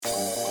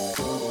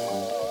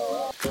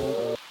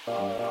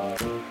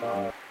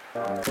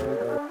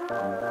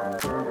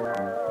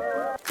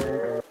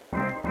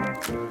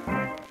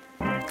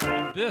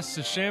This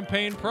is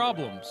Champagne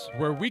Problems,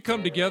 where we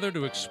come together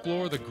to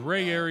explore the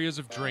gray areas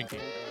of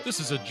drinking. This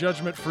is a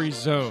judgment-free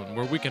zone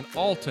where we can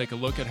all take a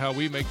look at how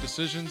we make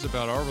decisions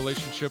about our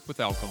relationship with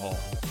alcohol.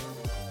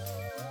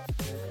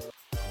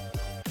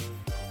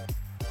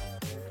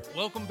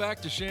 Welcome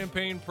back to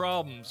Champagne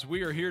Problems.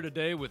 We are here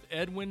today with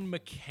Edwin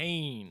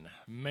McCain.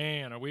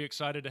 Man, are we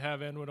excited to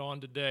have Edwin on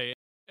today.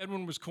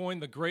 Edwin was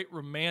coined the Great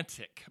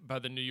Romantic by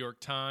the New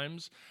York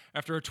Times.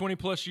 After a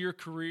 20-plus year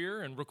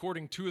career and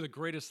recording two of the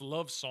greatest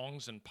love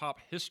songs in pop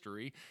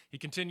history, he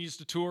continues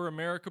to tour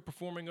America,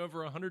 performing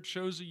over 100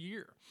 shows a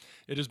year.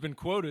 It has been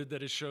quoted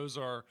that his shows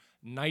are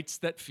nights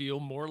that feel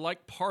more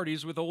like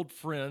parties with old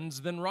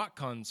friends than rock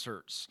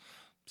concerts.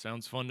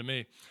 Sounds fun to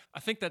me. I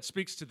think that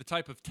speaks to the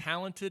type of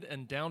talented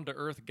and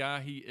down-to-earth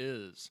guy he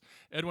is.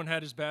 Edwin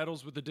had his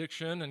battles with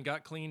addiction and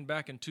got clean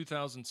back in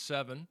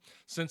 2007.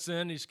 Since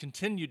then, he's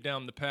continued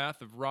down the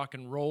path of rock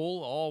and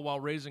roll, all while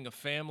raising a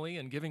family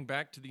and giving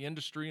back to the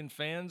industry and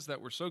fans that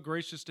were so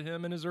gracious to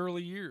him in his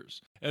early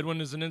years.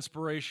 Edwin is an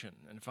inspiration,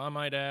 and if I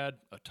might add,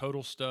 a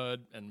total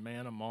stud and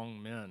man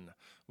among men.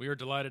 We are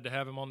delighted to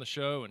have him on the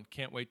show and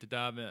can't wait to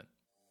dive in.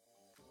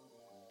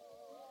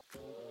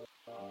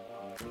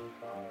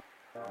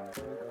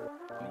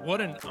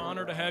 What an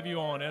honor to have you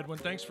on, Edwin.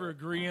 Thanks for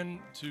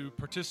agreeing to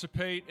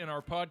participate in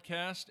our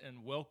podcast,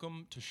 and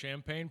welcome to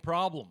Champagne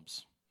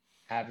Problems.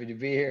 Happy to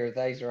be here.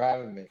 Thanks for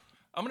having me.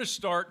 I'm going to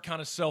start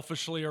kind of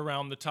selfishly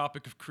around the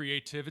topic of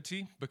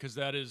creativity, because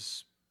that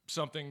is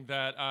something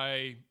that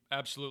I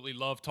absolutely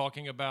love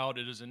talking about.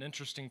 It is an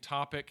interesting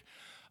topic.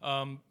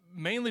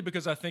 Mainly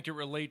because I think it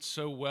relates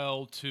so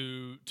well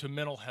to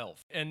mental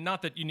health. And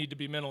not that you need to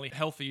be mentally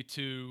healthy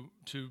to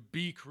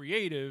be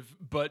creative,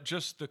 but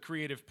just the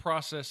creative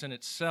process in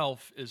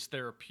itself is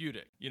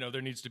therapeutic. You know,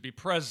 there needs to be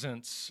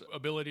presence,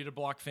 ability to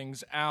block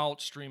things out,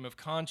 stream of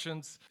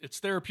conscience. It's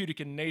therapeutic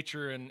in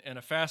nature and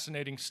a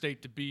fascinating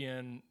state to be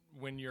in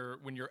when you're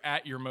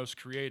at your most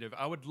creative.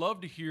 I would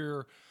love to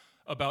hear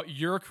about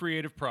your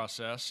creative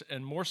process,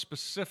 and more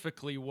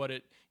specifically what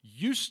it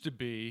used to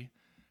be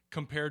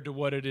compared to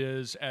what it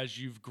is as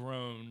you've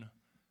grown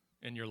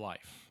in your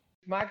life.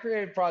 My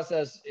creative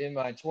process in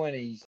my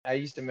 20s, I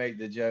used to make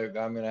the joke,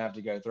 I'm going to have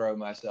to go throw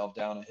myself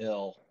down a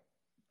hill.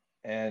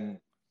 And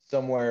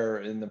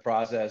somewhere in the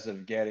process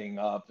of getting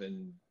up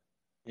and,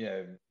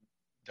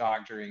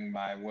 doctoring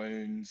my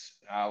wounds,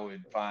 I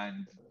would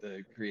find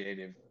the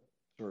creative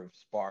sort of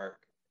spark.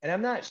 And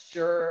I'm not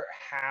sure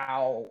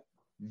how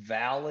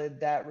valid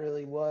that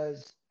really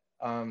was,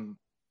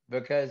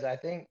 because I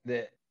think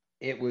that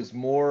it was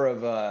more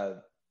of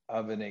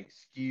an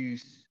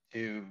excuse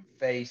to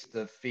face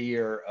the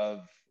fear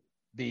of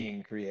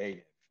being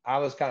creative. I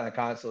was kind of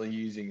constantly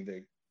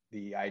using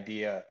the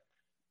idea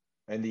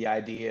and the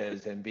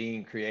ideas and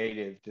being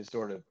creative to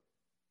sort of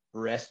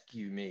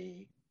rescue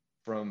me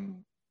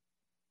from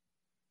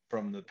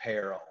the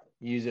peril.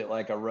 Use it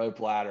like a rope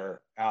ladder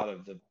out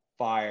of the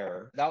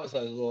fire. That was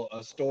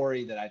a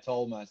story that I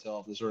told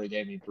myself that sort of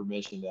gave me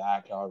permission to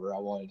act however I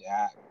wanted to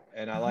act.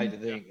 And I like to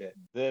think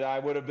that I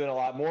would have been a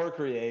lot more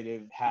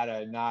creative had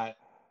I not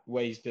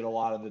wasted a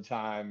lot of the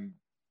time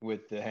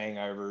with the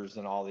hangovers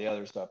and all the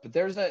other stuff. But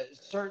there's a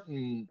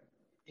certain,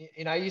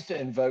 I used to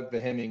invoke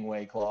the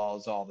Hemingway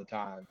clause all the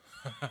time.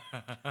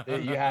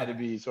 You had to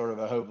be sort of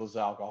a hopeless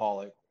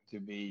alcoholic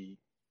to be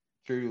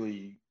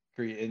truly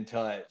in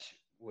touch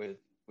with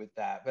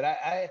that. But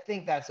I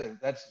think that's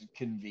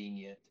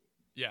convenient.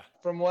 Yeah.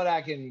 From what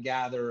I can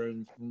gather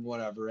and from what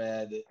I've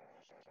read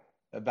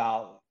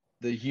about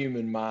the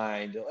human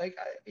mind, like,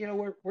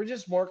 we're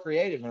just more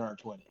creative in our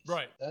 20s.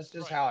 Right. That's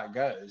just how it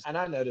goes. And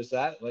I noticed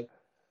that, like,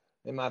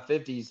 in my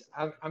 50s,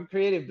 I'm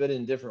creative, but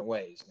in different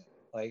ways.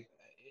 Like,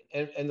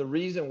 and the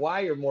reason why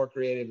you're more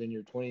creative in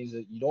your 20s is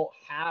that you don't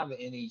have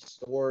any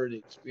stored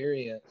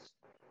experience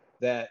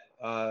that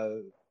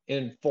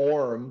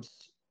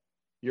informs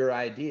your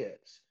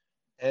ideas.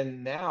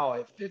 And now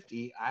at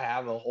 50, I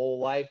have a whole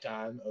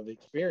lifetime of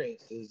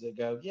experiences that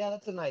go, yeah,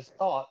 that's a nice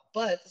thought,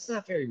 but it's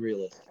not very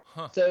realistic.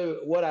 Huh.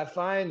 So what I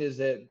find is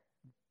that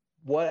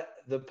what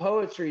the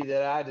poetry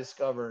that I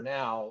discover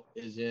now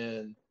is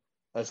in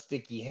a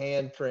sticky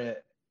handprint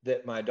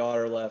that my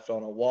daughter left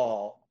on a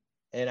wall.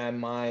 And I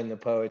mine the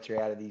poetry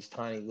out of these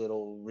tiny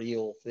little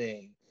real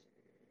things.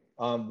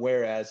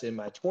 Whereas in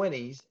my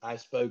 20s, I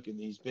spoke in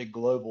these big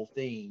global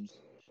themes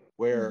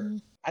where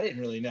I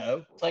didn't really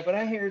know. It's like when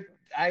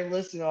I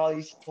listen to all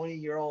these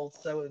 20-year-old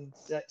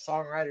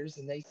songwriters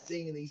and they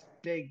sing in these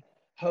big,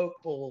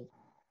 hopeful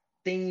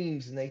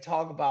themes and they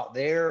talk about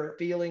their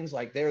feelings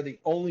like they're the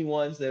only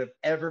ones that have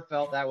ever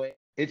felt that way.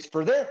 It's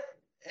for them.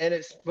 And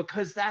it's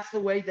because that's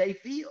the way they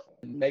feel.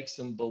 It makes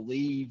them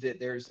believe that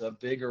there's a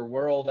bigger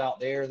world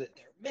out there that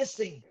they're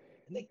missing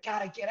and they got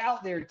to get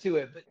out there to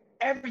it. But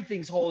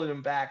everything's holding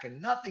them back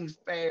and nothing's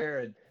fair.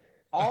 And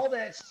all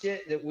that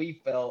shit that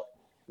we felt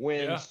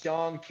when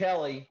Sean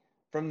Kelly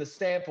from the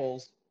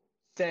Samples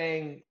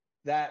sang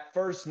that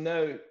first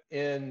note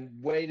in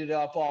Waited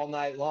Up All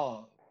Night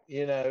Long,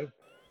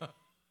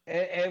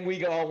 And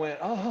we all went,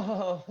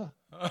 oh,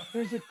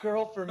 there's a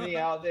girl for me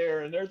out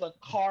there, and there's a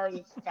car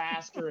that's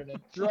faster and a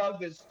drug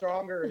that's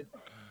stronger. And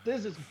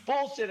this is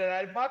bullshit.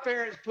 And my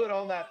parents put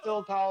on that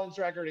Phil Collins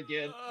record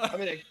again. I'm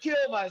going to kill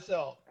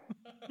myself.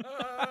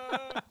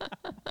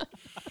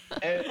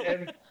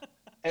 and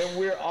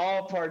we're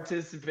all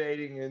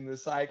participating in the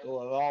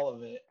cycle of all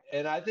of it.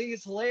 And I think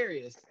it's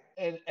hilarious.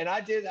 And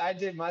I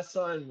did, my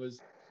son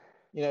was,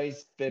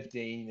 he's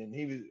 15,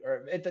 and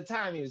or at the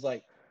time he was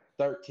like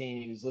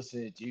 13. He was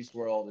listening to Juice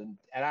WRLD,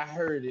 and I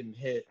heard him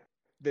hit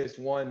this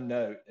one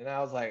note, and I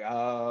was like,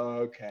 oh,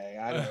 okay,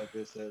 I know what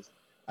this is.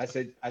 I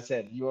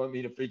said, you want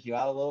me to freak you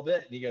out a little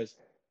bit? And he goes,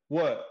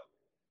 what?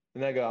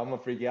 And I go, I'm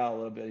gonna freak you out a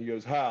little bit. He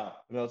goes, how?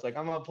 And I was like,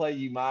 I'm gonna play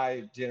you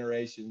my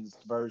generation's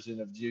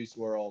version of Juice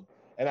WRLD.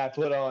 And I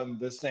put on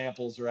the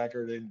Samples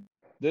record, and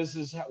this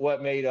is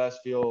what made us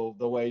feel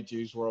the way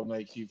Juice WRLD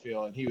makes you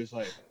feel. And he was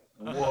like,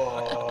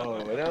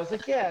 whoa. And I was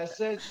like, yeah,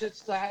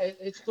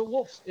 it's the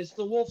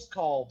wolf's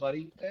call,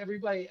 buddy.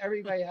 Everybody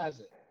has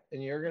it,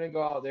 and you're gonna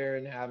go out there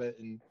and have it.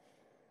 And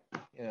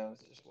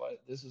it's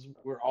just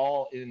we're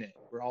all in it.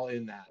 We're all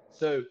in that.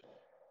 So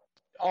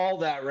all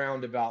that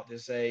roundabout to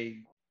say,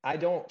 I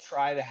don't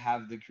try to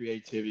have the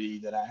creativity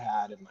that I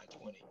had in my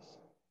 20s,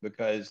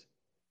 because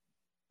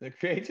the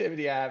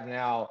creativity I have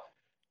now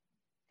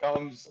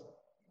comes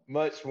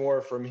much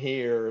more from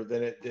here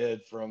than it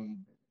did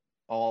from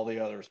all the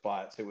other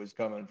spots it was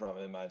coming from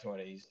in my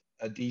 20s.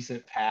 A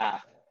decent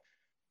path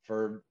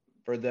for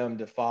them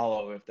to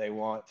follow if they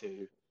want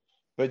to.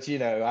 But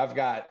I've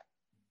got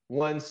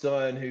one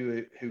son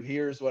who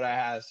hears what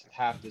I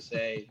have to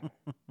say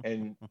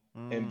and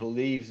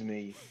believes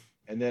me,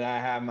 and then I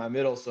have my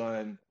middle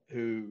son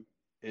who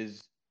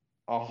is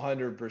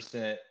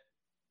 100%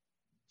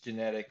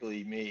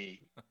 genetically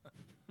me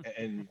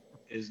and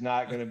is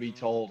not going to be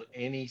told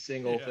any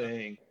single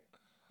thing.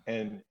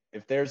 And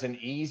if there's an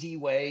easy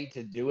way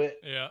to do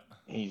it,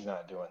 he's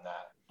not doing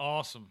that.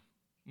 Awesome,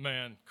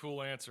 man.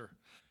 Cool answer.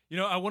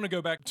 I want to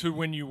go back to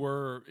when you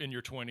were in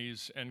your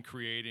 20s and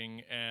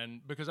creating, and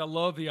because I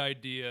love the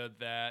idea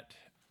that,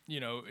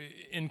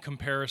 in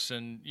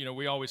comparison,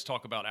 we always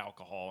talk about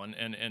alcohol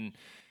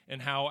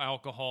and how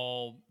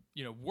alcohol,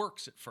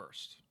 works at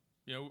first.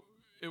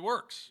 It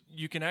works.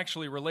 You can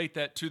actually relate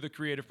that to the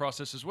creative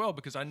process as well,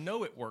 because I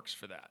know it works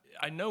for that.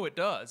 I know it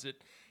does.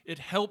 It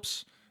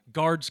helps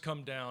guards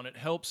come down. It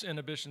helps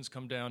inhibitions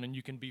come down, and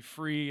you can be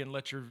free and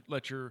let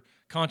your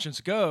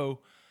conscience go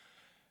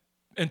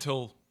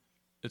until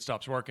it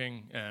stops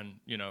working. And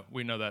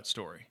we know that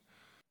story.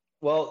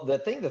 Well, the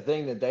thing that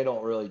they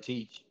don't really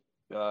teach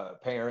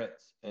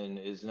parents, and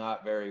is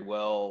not very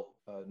well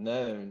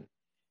known,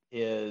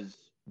 is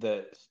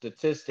the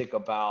statistic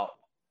about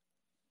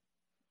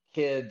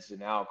kids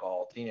and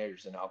alcohol,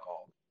 teenagers and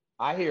alcohol.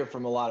 I hear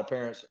from a lot of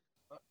parents,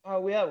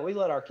 oh yeah, we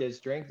let our kids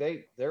drink.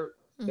 They're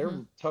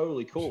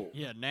totally cool.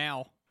 Yeah,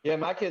 now. Yeah,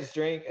 my kids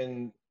drink,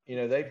 and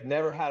they've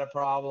never had a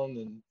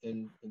problem,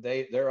 and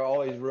they're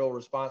always real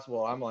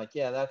responsible. I'm like,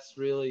 yeah, that's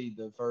really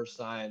the first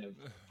sign of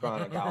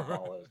chronic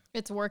alcoholism.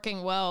 It's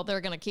working well.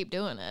 They're gonna keep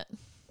doing it.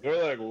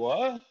 They're like,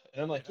 what?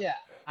 And I'm like, yeah,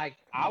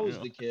 I was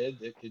the kid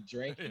that could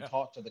drink and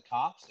talk to the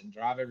cops and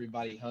drive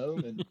everybody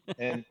home,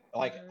 and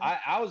like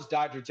I was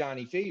Dr.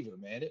 Johnny Fever,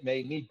 man. It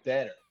made me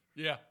better.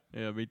 Yeah,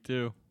 me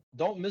too.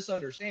 Don't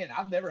misunderstand.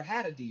 I've never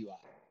had a DUI.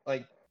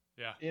 Like,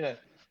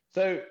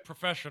 so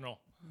professional.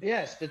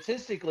 Yeah,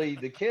 statistically,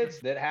 the kids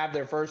that have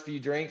their first few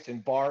drinks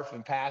and barf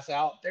and pass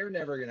out, they're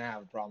never going to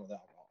have a problem with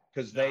alcohol,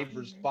 because they've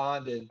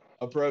responded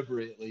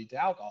appropriately to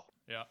alcohol.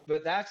 Yeah.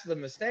 But that's the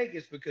mistake,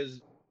 is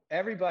because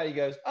everybody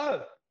goes,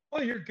 oh,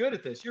 well, you're good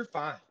at this. You're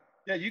fine.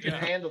 Yeah, you can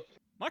handle.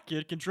 My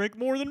kid can drink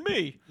more than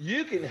me.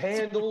 You can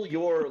handle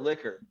your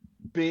liquor.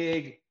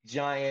 Big,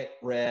 giant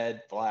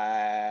red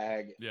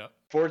flag. Yeah.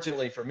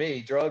 Fortunately for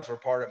me, drugs were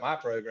part of my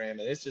program,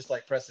 and it's just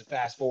like pressing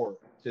fast forward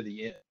to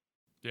the end.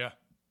 Yeah.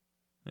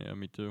 Yeah,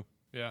 me too.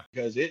 Yeah.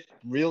 Because it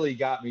really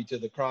got me to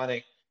the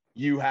chronic,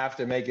 you have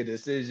to make a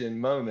decision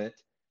moment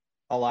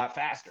a lot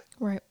faster.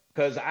 Right.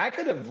 Because I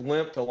could have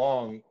limped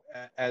along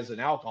as an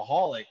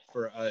alcoholic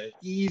for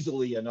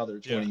easily another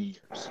 20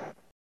 years.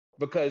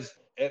 Because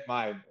at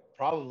my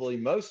probably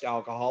most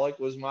alcoholic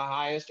was my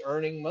highest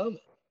earning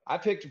moment. I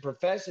picked a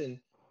profession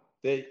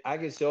that I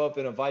could show up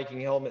in a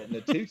Viking helmet and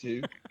a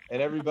tutu,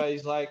 and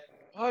everybody's like,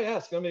 oh, yeah,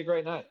 it's going to be a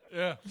great night.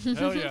 Yeah.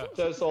 Hell yeah.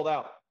 So it's sold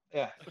out.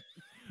 Yeah.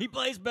 He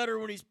plays better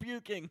when he's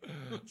puking.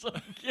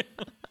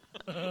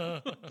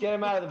 Get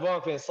him out of the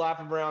bunk, man. Slap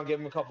him around. Give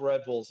him a couple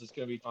Red Bulls. It's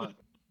going to be fun.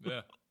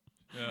 Yeah.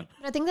 Yeah.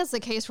 I think that's the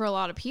case for a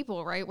lot of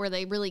people, right? Where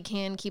they really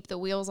can keep the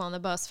wheels on the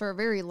bus for a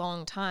very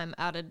long time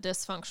at a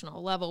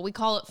dysfunctional level. We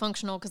call it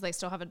functional because they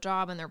still have a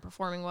job and they're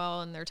performing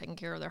well and they're taking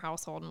care of their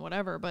household and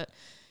whatever, but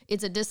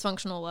it's a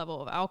dysfunctional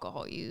level of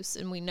alcohol use.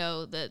 And we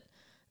know that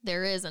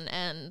there is an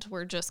end.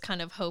 We're just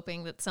kind of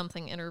hoping that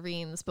something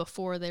intervenes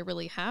before they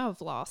really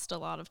have lost a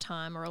lot of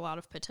time or a lot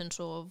of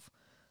potential of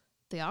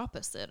the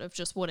opposite of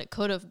just what it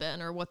could have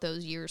been or what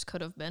those years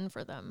could have been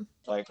for them.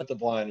 Like, put the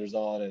blinders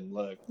on and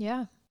look.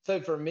 Yeah. So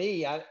for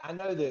me, I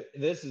know that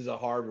this is a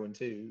hard one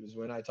too, is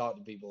when I talk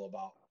to people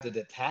about to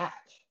detach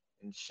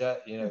and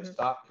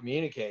stop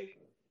communicating.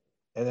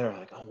 And they're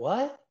like, oh,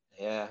 what?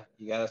 Yeah,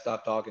 you got to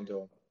stop talking to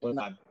them. One of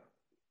my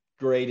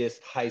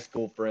greatest high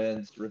school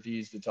friends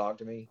refused to talk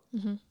to me,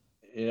 Mhm.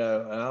 and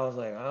I was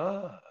like,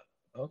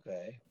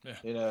 okay.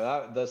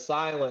 Yeah. The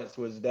silence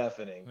was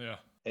deafening. Yeah.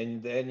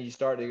 And then you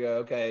start to go,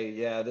 okay,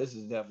 yeah, this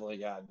has definitely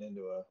gotten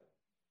into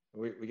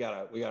we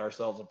got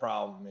ourselves a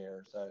problem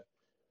here. So,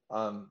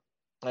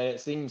 and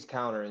it seems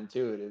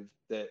counterintuitive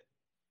that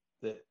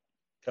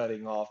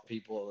cutting off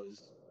people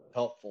is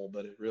helpful,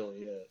 but it really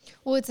is.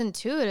 Well, it's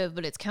intuitive,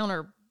 but it's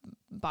counter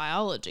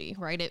biology,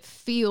 right? It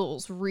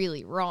feels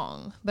really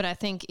wrong. But I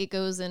think it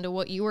goes into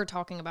what you were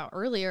talking about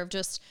earlier of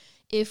just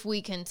if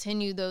we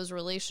continue those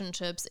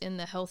relationships in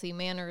the healthy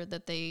manner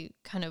that they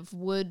kind of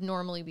would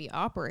normally be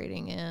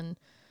operating in,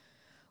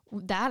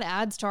 that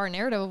adds to our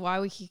narrative of why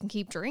we can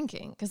keep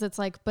drinking. Because it's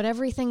like, but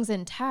everything's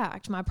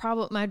intact.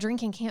 My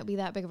drinking can't be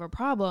that big of a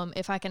problem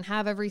if I can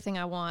have everything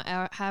I want,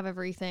 have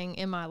everything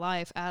in my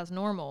life as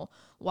normal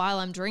while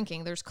I'm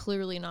drinking. There's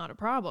clearly not a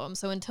problem.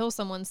 So until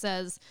someone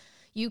says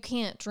you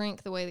can't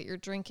drink the way that you're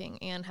drinking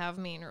and have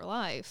me in your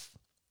life,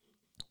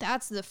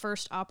 that's the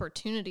first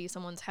opportunity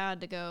someone's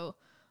had to go,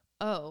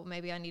 oh,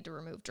 maybe I need to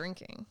remove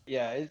drinking.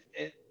 Yeah,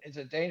 it's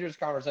a dangerous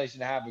conversation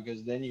to have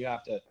because then you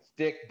have to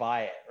stick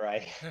by it,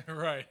 right?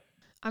 Right.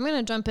 I'm going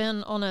to jump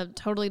in on a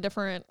totally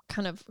different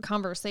kind of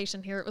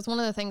conversation here. It was one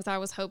of the things I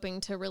was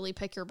hoping to really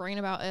pick your brain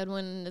about,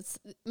 Edwin. It's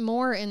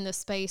more in the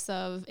space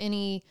of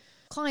any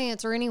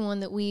clients or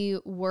anyone that we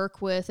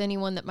work with,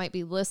 anyone that might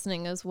be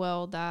listening as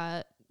well,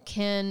 that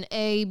can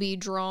be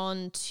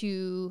drawn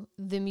to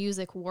the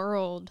music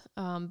world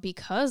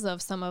because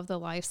of some of the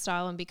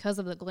lifestyle and because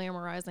of the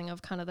glamorizing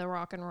of kind of the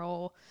rock and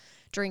roll,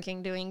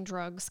 drinking, doing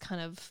drugs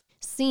kind of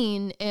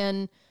scene,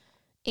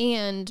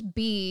 and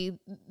B,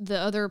 the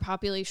other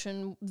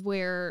population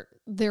where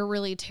they're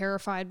really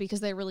terrified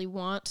because they really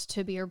want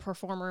to be a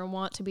performer and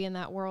want to be in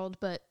that world,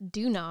 but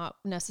do not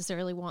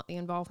necessarily want the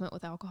involvement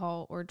with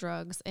alcohol or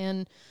drugs.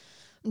 And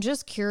I'm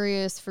just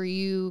curious for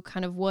you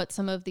kind of what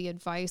some of the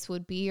advice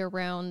would be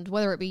around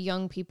whether it be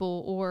young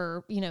people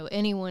or,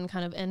 anyone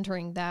kind of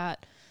entering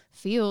that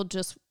field,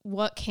 just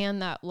what can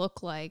that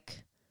look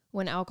like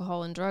when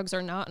alcohol and drugs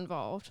are not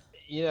involved?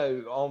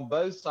 On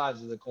both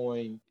sides of the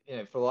coin,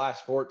 for the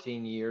last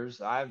 14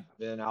 years, I've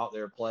been out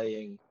there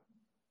playing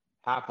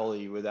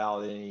happily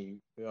without any,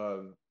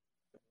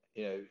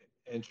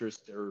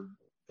 interest or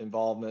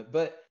involvement.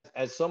 But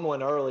as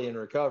someone early in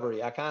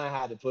recovery, I kind of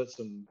had to put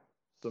some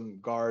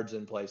guards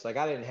in place. Like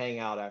I didn't hang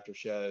out after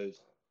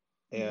shows,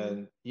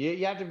 and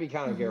you have to be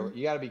kind of careful.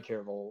 You got to be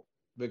careful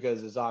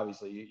because it's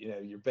obviously,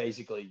 you're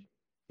basically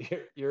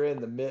you're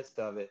in the midst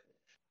of it.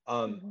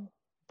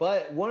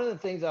 But one of the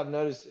things I've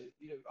noticed,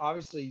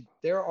 obviously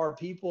there are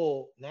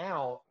people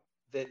now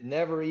that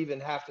never even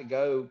have to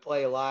go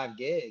play a live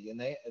gig,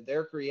 and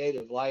their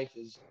creative life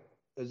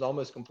is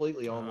almost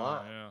completely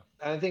online. Yeah.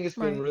 And I think it's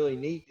been really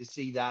neat to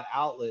see that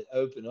outlet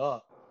open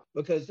up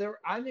because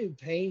I knew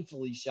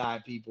painfully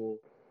shy people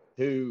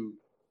who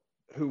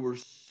were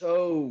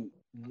so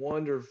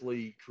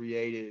wonderfully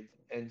creative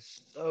and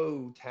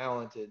so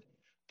talented,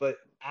 but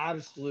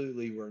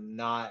absolutely were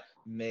not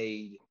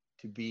made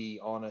to be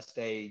on a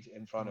stage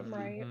in front of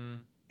people.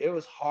 It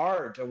was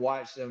hard to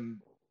watch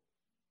them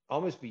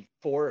almost be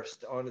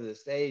forced onto the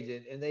stage,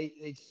 and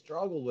they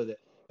struggled with it.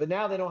 But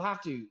now they don't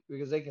have to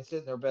because they can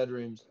sit in their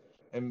bedrooms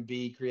and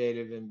be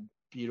creative and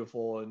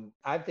beautiful. And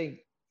I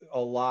think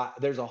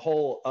there's a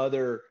whole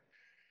other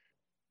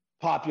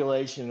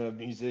population of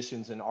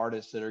musicians and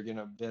artists that are going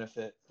to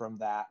benefit from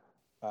that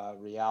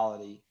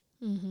reality.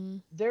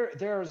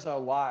 There's a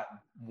lot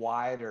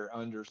wider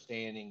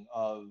understanding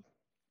of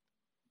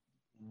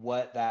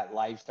what that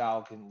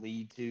lifestyle can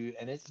lead to,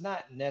 and it's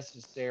not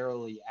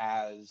necessarily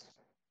as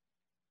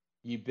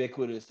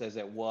ubiquitous as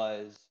it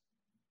was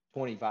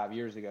 25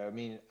 years ago. I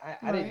mean,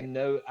 I didn't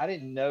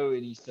know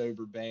any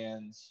sober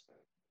bands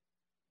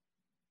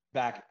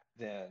back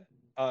then.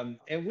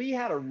 And we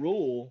had a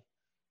rule,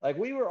 like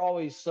we were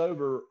always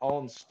sober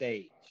on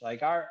stage.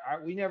 Like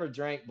we never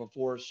drank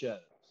before shows.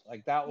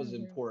 Like that was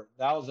important.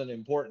 That was an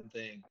important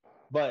thing.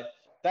 But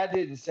that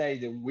didn't say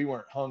that we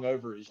weren't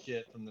hungover as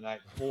shit from the night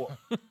before.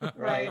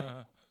 Right.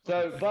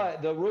 So,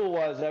 but the rule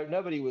was that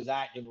nobody was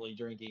actively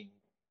drinking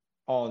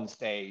on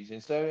stage.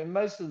 And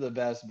most of the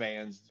best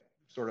bands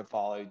sort of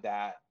followed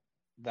that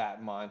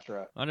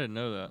mantra. I didn't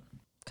know that.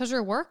 Because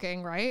you're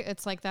working, right?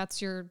 It's like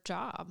that's your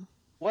job.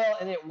 Well,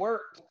 and it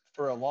worked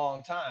for a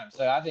long time.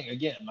 So I think,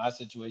 again, my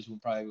situation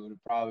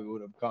would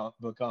have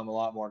become a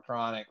lot more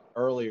chronic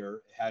earlier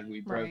had we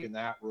broken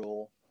that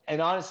rule.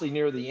 And honestly,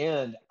 near the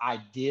end, I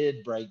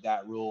did break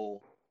that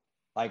rule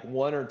like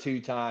one or two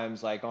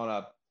times, like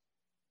on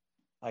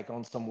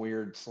some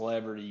weird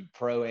celebrity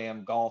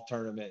pro-am golf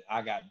tournament.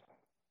 I got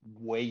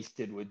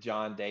wasted with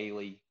John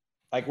Daly.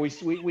 Like we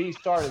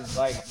started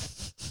like.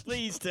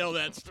 Please tell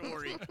that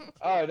story.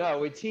 Oh no,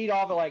 we teed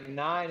off at like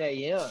 9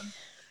 a.m.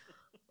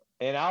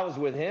 And I was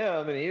with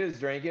him and he was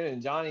drinking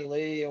and Johnny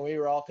Lee and we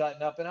were all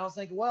cutting up. And I was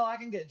thinking, well, I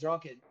can get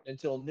drunk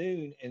until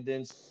noon and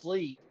then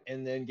sleep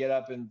and then get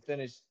up and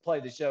play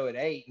the show at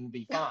 8 and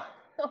be fine.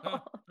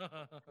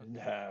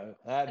 No,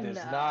 that is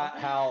No.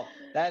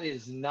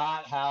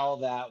 not how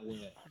that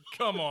went.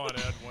 Come on,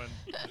 Edwin.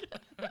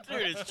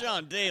 Dude, it's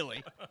John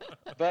Daly.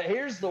 But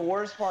here's the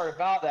worst part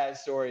about that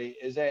story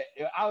is that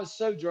I was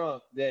so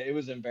drunk that it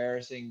was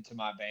embarrassing to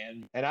my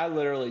band. And I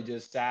literally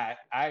just sat,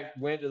 I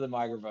went to the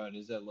microphone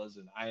and said,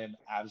 listen, I am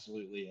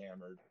absolutely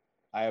hammered.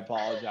 I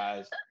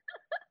apologize.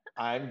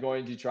 I'm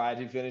going to try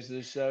to finish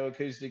this show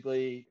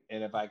acoustically.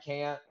 And if I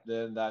can't,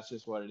 then that's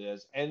just what it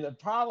is. And the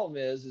problem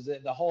is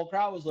that the whole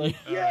crowd was like,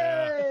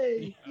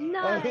 yay!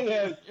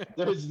 Nice.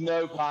 There's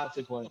no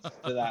consequence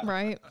to that.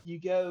 Right. You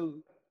go,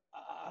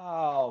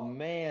 oh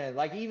man,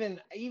 like even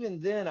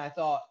then I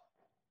thought,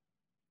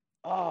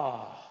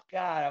 oh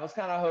God, I was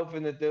kind of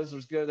hoping that there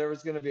was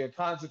going to be a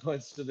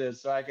consequence to this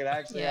so I could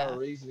actually have a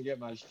reason to get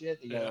my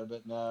shit together,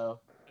 but no.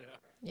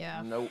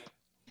 Yeah. Nope.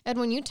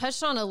 Edwin, you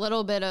touched on a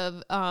little bit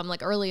of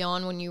like early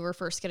on when you were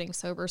first getting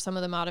sober, some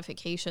of the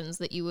modifications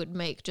that you would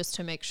make just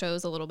to make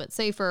shows a little bit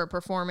safer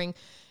performing.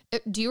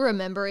 Do you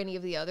remember any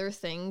of the other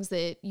things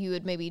that you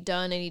had maybe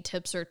done, any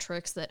tips or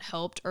tricks that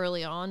helped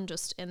early on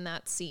just in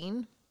that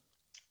scene?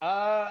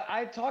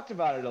 I talked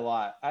about it a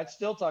lot. I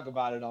still talk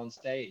about it on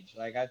stage.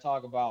 Like I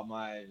talk about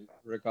my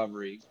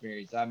recovery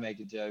experience. I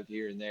make a joke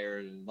here and there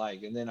and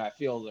then I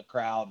feel the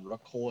crowd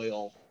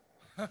recoil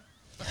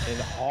in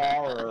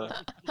horror.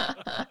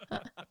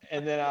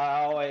 And then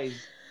I always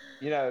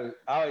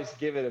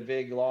give it a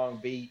big long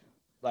beat,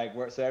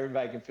 so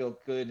everybody can feel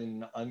good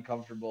and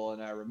uncomfortable.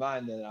 And I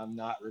remind them that I'm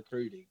not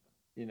recruiting.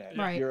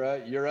 Right.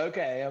 You're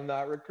okay. I'm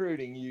not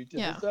recruiting you to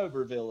the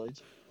sober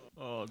village.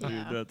 Oh,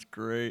 dude, that's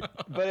great.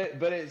 But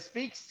it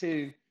speaks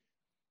to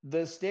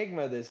the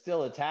stigma that's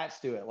still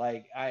attached to it.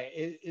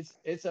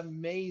 It's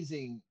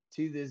amazing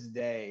to this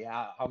day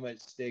how much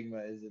stigma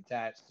is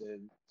attached to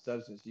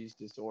substance use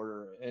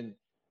disorder, and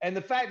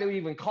the fact that we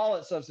even call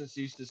it substance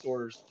use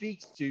disorder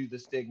speaks to the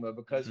stigma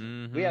because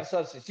we have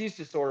substance use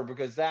disorder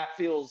because that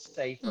feels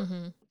safer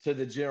to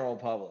the general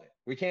public.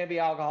 We can't be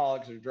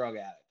alcoholics or drug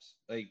addicts.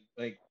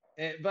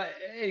 But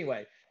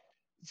anyway,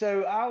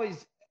 so I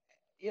always,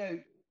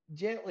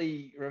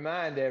 gently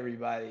remind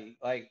everybody,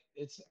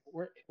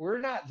 we're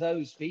not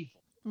those people.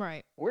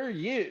 Right. We're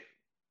you.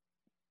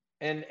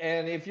 And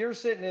if you're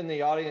sitting in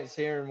the audience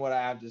hearing what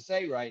I have to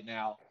say right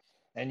now,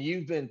 and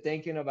you've been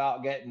thinking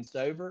about getting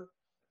sober,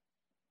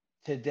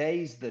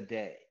 today's the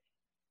day.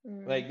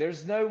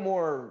 There's no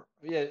more,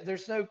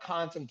 there's no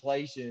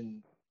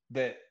contemplation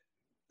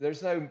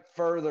there's no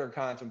further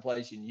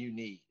contemplation you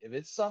need. If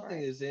it's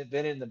something that's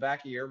been in the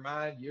back of your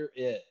mind, you're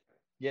it.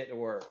 Get to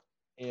work.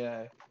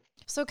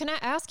 So can I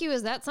ask you,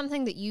 is that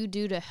something that you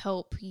do to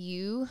help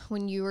you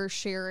when you were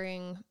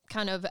sharing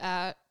kind of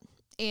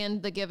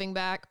and the giving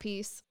back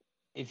piece?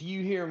 If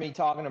you hear me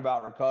talking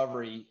about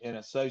recovery in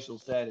a social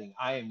setting,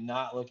 I am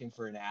not looking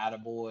for an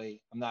attaboy.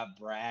 I'm not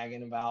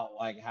bragging about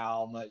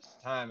how much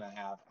time I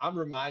have. I'm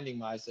reminding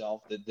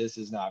myself that this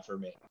is not for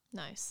me.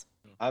 Nice.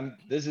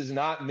 This is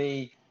not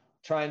me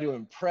trying to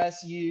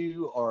impress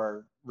you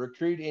or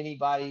recruit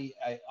anybody.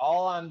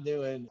 All I'm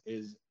doing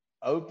is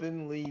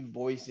openly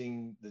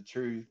voicing the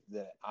truth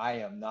that I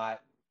am not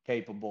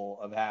capable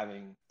of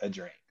having a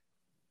drink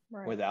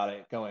without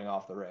it going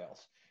off the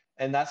rails.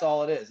 And that's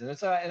all it is. And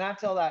I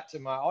tell that to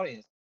my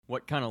audience.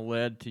 What kind of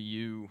led to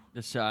you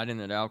deciding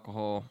that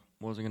alcohol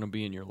wasn't going to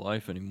be in your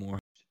life anymore?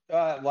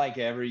 Like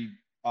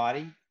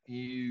everybody,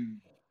 you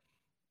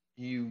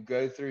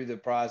go through the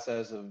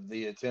process of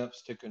the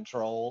attempts to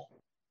control,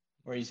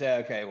 where you say,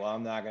 okay, well,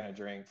 I'm not going to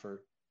drink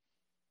for,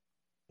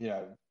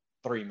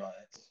 3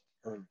 months,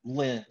 or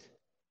Lent,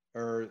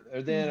 or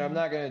then I'm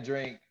not going to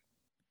drink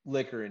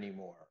liquor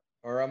anymore.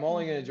 Or I'm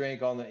only going to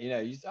drink on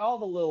the, all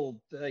the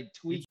little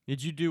tweaks.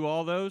 Did you do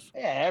all those?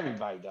 Yeah,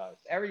 everybody does.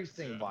 Every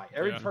single body.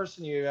 Every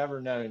person you've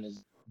ever known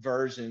is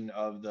version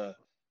of the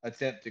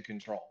attempt to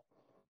control.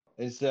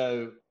 And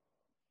so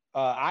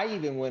I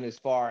even went as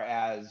far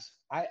as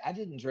I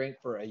didn't drink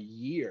for a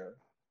year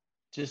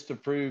just to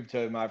prove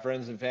to my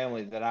friends and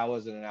family that I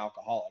wasn't an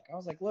alcoholic. I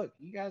was like, look,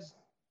 you guys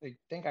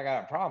think I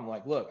got a problem.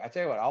 Look, I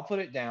tell you what, I'll put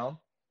it down.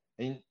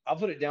 And I'll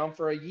put it down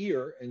for a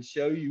year and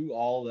show you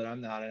all that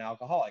I'm not an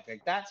alcoholic.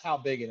 That's how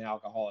big an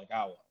alcoholic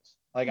I was.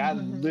 I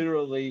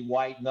literally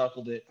white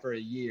knuckled it for a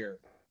year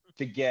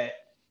to get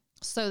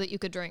so that you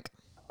could drink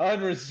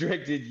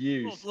unrestricted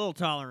use. Little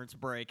tolerance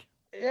break.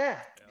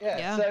 Yeah.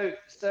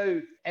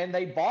 So and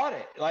they bought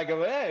it.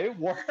 It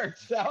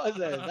worked. That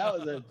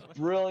was a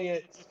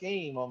brilliant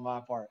scheme on my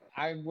part.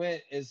 I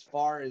went as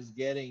far as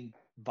getting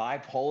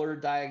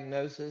bipolar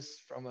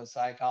diagnosis from a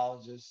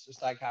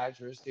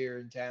psychiatrist here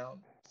in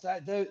town.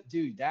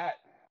 Dude, that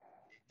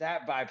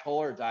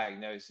bipolar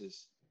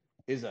diagnosis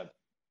is a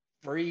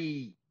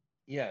free,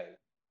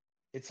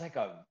 it's like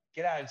a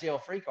get out of jail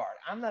free card.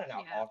 I'm not an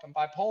alcoholic. I'm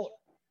bipolar.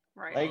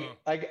 Right.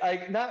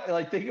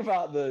 Not think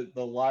about the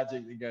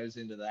logic that goes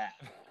into that,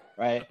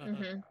 right?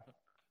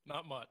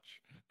 Not much.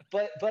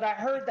 but I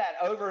heard that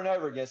over and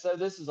over again. So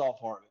this is all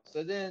part of it.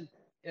 So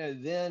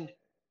then,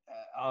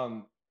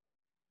 um,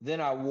 then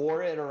I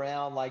wore it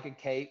around like a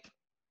cape.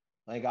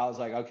 Like I was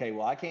like, okay,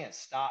 well, I can't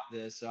stop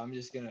this, so I'm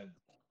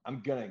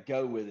gonna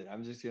go with it.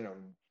 I'm just gonna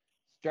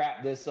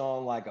strap this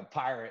on like a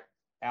pirate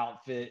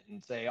outfit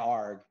and say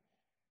arg.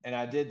 And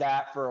I did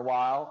that for a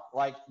while,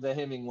 like the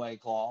Hemingway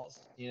clause.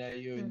 You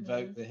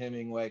invoke the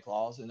Hemingway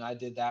clause, and I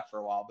did that for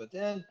a while. But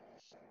then,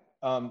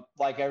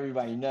 like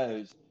everybody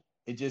knows,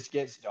 it just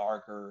gets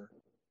darker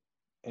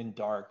and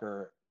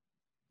darker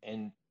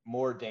and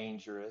more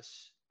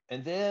dangerous.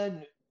 And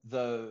then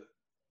the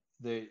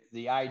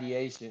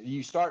ideation,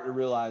 you start to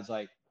realize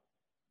like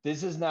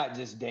this is not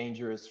just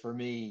dangerous for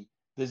me.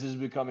 This is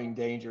becoming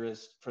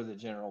dangerous for the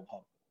general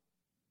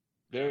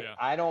public.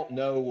 I don't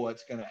know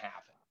what's going to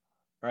happen,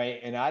 right?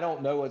 And I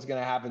don't know what's going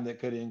to happen that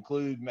could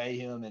include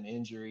mayhem and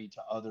injury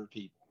to other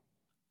people.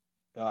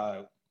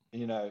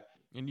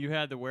 And you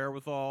had the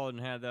wherewithal and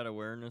had that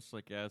awareness,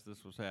 like as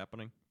this was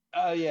happening.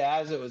 Oh yeah,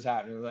 as it was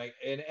happening, like,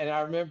 and I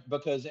remember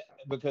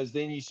because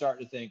then you start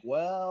to think,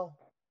 well,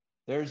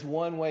 there's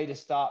one way to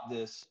stop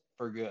this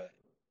for good.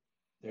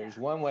 There's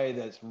one way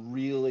that's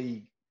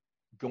really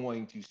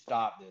going to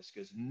stop this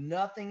because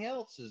nothing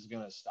else is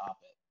going to stop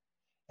it.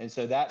 And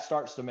so that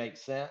starts to make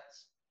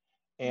sense.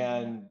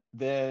 And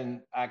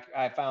then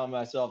I found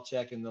myself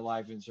checking the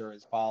life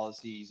insurance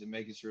policies and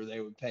making sure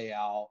they would pay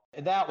out.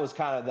 And that was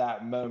kind of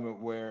that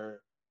moment where,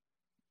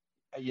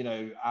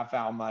 I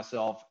found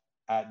myself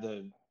at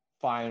the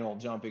final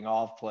jumping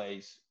off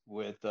place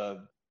with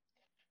the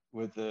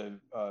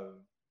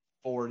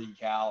 40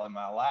 cal in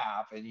my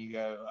lap, and you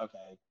go,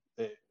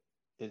 okay,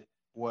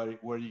 what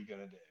are you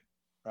gonna do,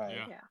 right?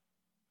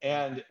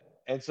 And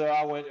so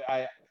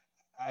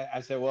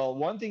I said, well,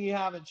 one thing you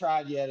haven't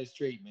tried yet is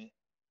treatment,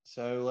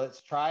 so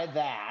let's try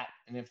that,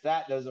 and if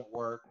that doesn't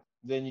work,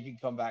 then you can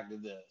come back to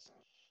this.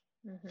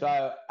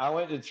 So I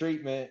went to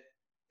treatment,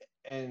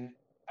 and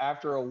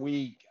after a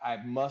week, I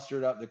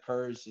mustered up the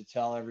courage to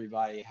tell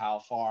everybody how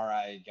far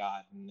I had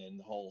gotten in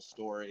the whole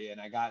story. And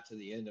I got to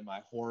the end of my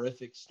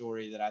horrific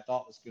story that I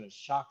thought was going to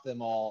shock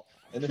them all.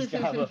 And this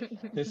guy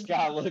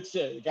looks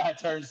at the guy,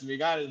 turns to me,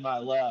 guy to my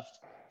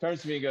left,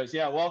 turns to me and goes,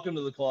 "Yeah, welcome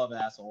to the club,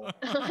 asshole."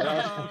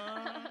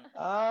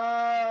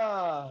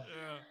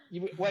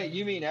 Wait,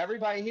 you mean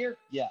everybody here?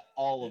 Yeah,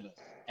 all of us.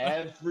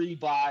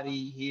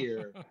 Everybody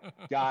here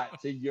got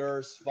to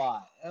your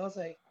spot. And I was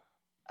like,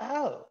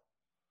 oh.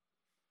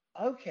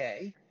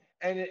 Okay.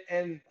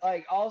 And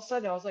like all of a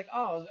sudden I was like,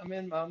 oh, I'm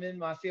in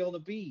my field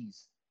of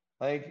bees.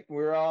 Like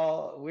we're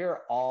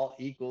all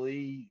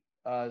equally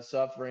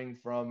suffering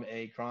from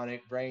a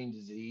chronic brain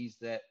disease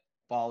that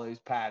follows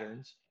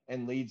patterns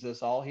and leads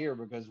us all here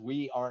because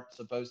we aren't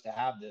supposed to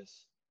have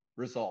this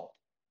result.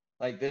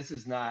 Like this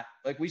is not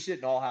like we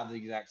shouldn't all have the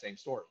exact same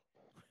story.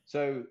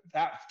 So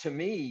that to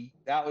me,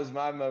 that was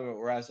my moment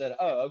where I said,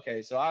 oh,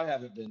 okay, so I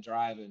haven't been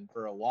driving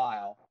for a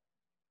while.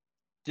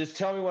 Just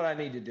tell me what I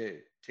need to do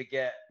to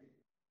get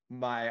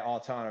my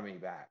autonomy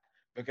back,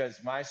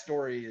 because my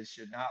story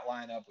should not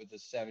line up with a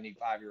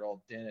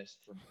 75-year-old dentist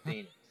from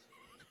Phoenix,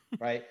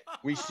 right?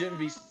 We shouldn't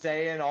be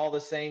saying all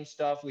the same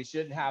stuff. We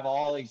shouldn't have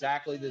all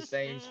exactly the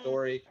same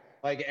story.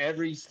 Like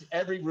every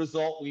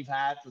result we've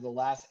had for the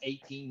last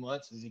 18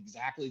 months is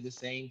exactly the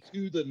same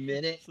to the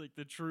minute. It's like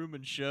the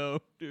Truman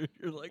Show, dude.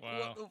 You're like, wow.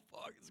 What the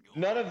fuck is going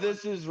on? None of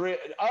this is real.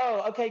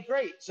 Oh, okay,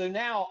 great. So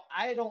now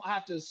I don't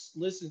have to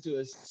listen to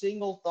a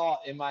single thought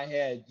in my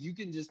head. You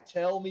can just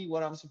tell me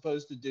what I'm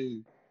supposed to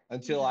do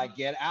until I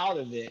get out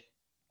of it,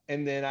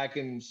 and then I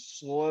can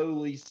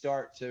slowly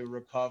start to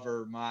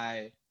recover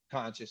my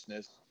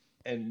consciousness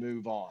and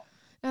move on.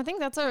 I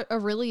think that's a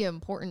really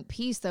important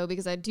piece, though,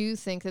 because I do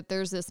think that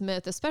there's this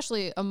myth,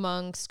 especially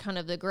amongst kind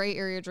of the gray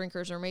area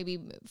drinkers or maybe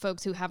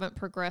folks who haven't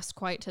progressed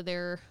quite to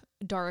their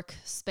dark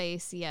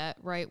space yet,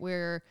 right?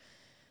 Where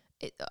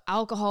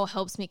alcohol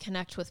helps me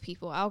connect with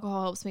people.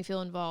 Alcohol helps me feel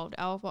involved.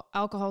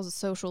 Alcohol is a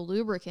social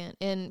lubricant.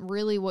 And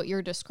really what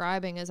you're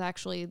describing is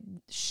actually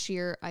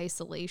sheer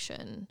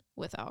isolation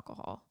with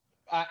alcohol.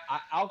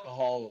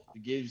 Alcohol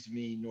gives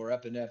me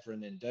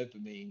norepinephrine and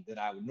dopamine that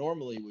I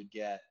normally would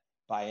get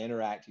by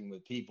interacting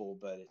with people,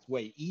 but it's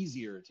way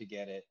easier to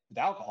get it with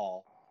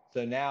alcohol.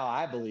 So now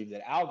I believe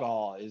that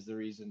alcohol is the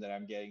reason that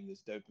I'm getting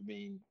this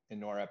dopamine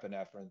and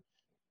norepinephrine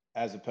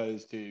as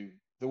opposed to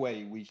the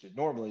way we should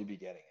normally be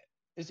getting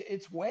it.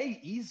 It's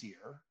way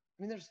easier.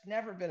 I mean, there's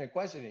never been a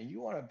question. And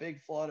you want a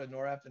big flood of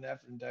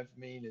norepinephrine,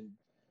 dopamine,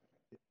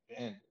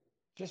 and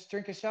just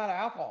drink a shot of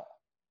alcohol.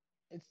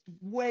 It's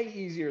way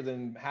easier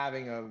than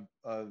having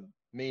a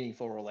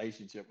meaningful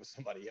relationship with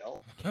somebody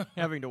else.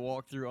 Having to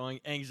walk through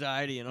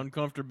anxiety and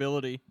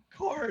uncomfortability. Of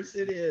course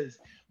it is.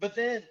 But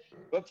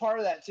part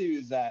of that too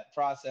is that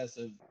process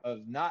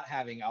of not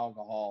having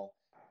alcohol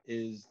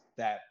is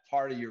that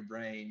part of your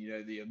brain,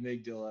 the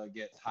amygdala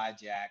gets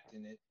hijacked,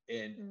 and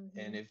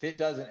if it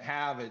doesn't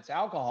have its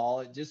alcohol,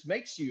 it just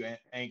makes you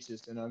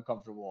anxious and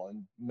uncomfortable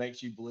and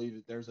makes you believe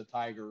that there's a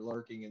tiger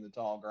lurking in the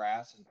tall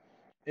grass. And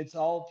it's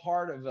all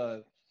part of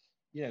a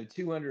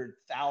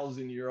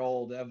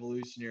 200,000-year-old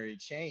evolutionary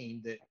chain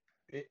that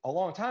a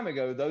long time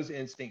ago, those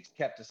instincts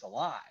kept us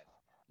alive.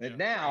 And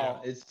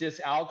now Yeah. it's just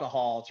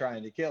alcohol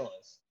trying to kill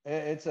us.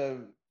 It's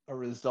a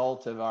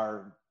result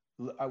of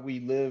we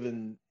live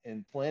in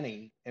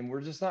plenty, and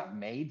we're just not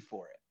made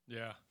for it.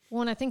 Yeah. Well,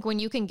 and I think when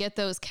you can get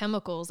those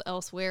chemicals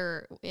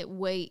elsewhere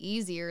way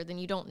easier, then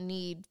you don't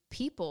need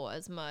people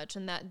as much.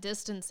 And that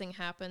distancing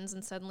happens.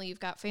 And suddenly you've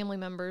got family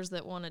members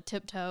that want to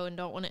tiptoe and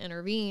don't want to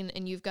intervene.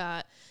 And you've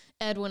got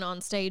Edwin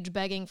on stage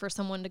begging for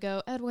someone to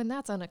go, Edwin,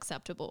 that's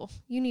unacceptable.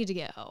 You need to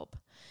get help.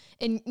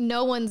 And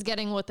no one's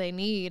getting what they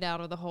need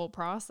out of the whole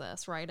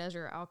process, right? As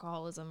your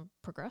alcoholism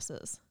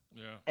progresses.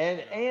 Yeah.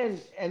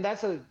 And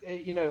that's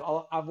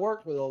I've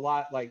worked with a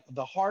lot, like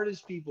the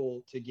hardest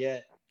people to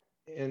get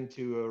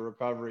into a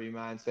recovery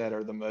mindset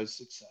are the most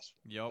successful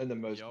and the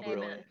most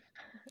brilliant.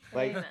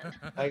 Like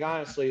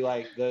honestly,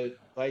 I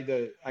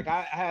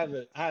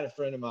had a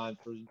friend of mine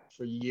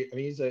for years. I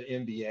mean, he's an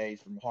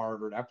MBA from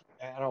Harvard. I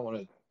don't want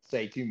to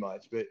say too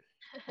much, but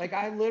like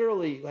I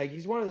literally, like,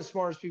 he's one of the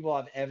smartest people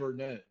I've ever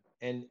known,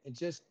 and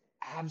just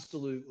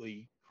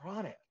absolutely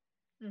chronic.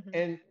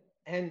 Mm-hmm.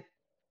 And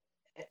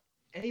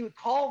he would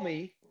call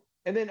me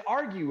and then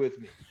argue with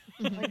me.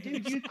 Like,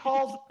 dude, you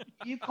called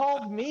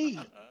me.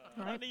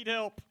 I need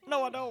help.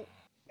 No, I don't.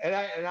 And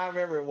I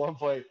remember at one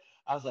point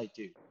I was like,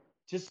 dude,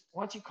 just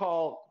why don't you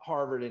call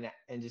Harvard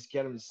and just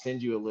get them to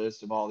send you a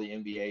list of all the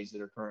MBAs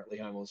that are currently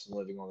homeless and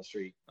living on the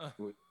street.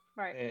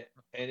 Right.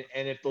 And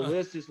if the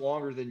list is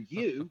longer than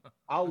you,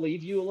 I'll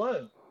leave you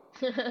alone.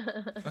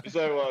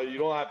 So, well, you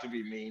don't have to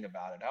be mean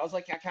about it. I was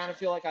like, I kind of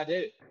feel like I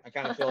do.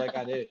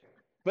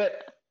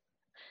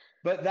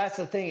 But that's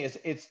the thing, is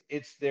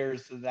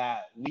there's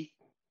that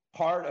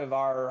part of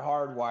our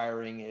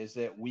hardwiring is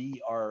that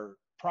we are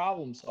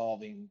problem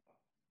solving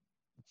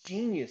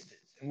geniuses,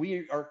 and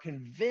we are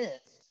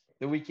convinced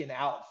that we can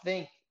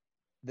outthink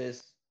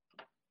this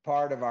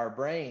part of our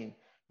brain.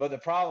 But the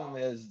problem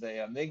is the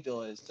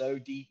amygdala is so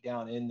deep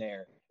down in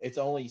there, it's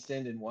only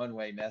sending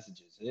one-way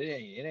messages. It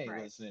ain't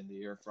Right. listening to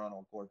your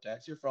frontal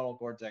cortex. Your frontal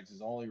cortex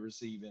is only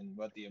receiving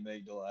what the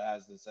amygdala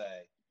has to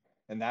say.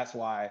 And that's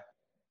why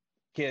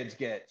kids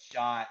get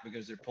shot,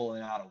 because they're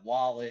pulling out a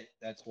wallet.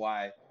 That's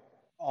why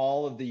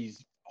all of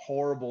these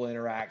horrible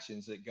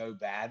interactions that go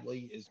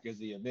badly is because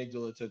the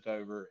amygdala took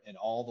over, and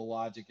all the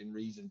logic and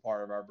reason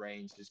part of our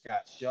brains just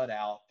got shut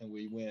out, and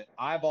we went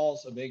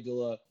eyeballs,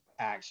 amygdala,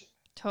 action.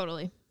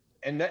 Totally.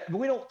 And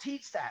we don't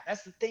teach that.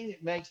 That's the thing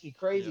that makes me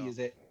crazy, is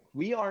that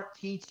we aren't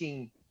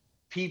teaching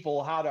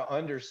people how to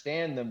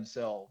understand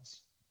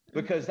themselves,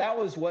 because that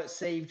was what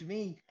saved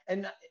me.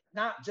 And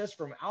not just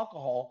from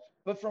alcohol,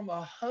 but from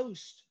a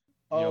host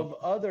of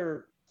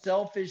other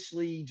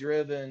selfishly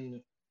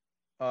driven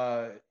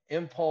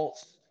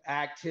impulse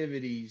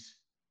activities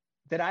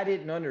that I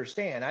didn't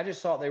understand. I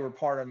just thought they were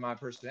part of my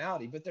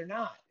personality, but they're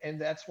not. And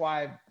that's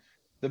why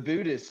the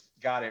Buddhists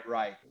got it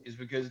right, is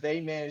because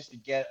they managed to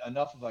get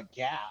enough of a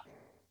gap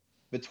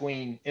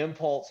between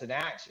impulse and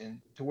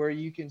action to where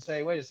you can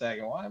say, wait a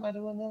second, why am I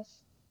doing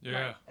this?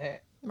 Yeah.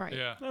 Right.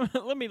 Yeah.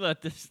 Let me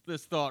let this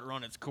thought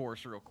run its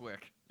course real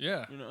quick.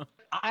 Yeah. You know,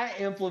 I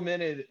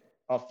implemented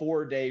a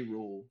 4-day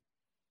rule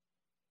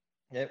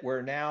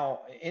where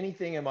now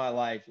anything in my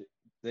life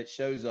that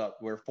shows up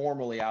where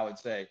formerly I would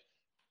say,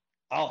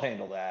 I'll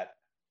handle that,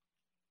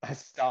 I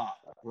stop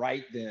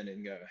right then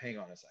and go, hang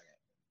on a second.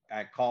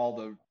 I call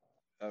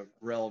the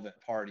relevant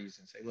parties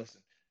and say,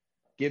 listen,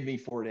 give me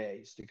 4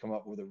 days to come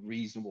up with a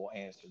reasonable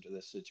answer to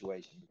this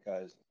situation,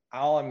 because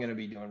all I'm going to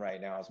be doing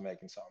right now is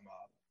making something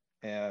up.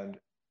 And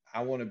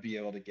I want to be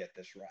able to get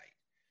this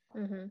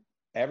right. Mm-hmm.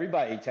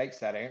 Everybody takes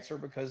that answer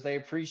because they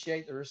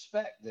appreciate the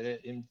respect that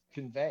it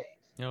conveys.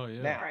 Oh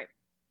yeah. Now, Right.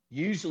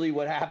 usually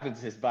what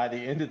happens is by the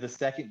end of the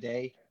second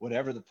day,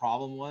 whatever the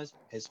problem was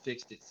has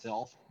fixed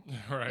itself.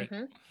 Right.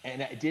 Mm-hmm.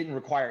 And it didn't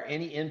require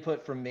any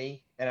input from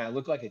me. And I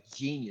looked like a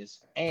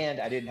genius, and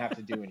I didn't have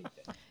to do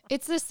anything.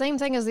 It's the same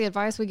thing as the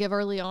advice we give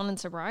early on in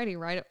sobriety,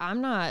 right?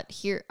 I'm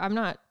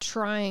not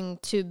trying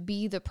to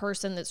be the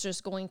person that's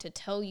just going to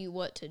tell you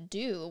what to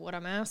do. What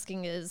I'm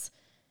asking is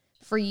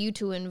for you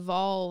to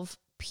involve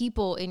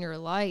people in your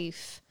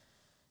life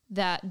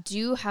that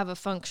do have a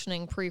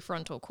functioning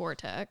prefrontal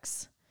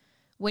cortex.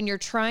 When you're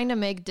trying to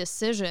make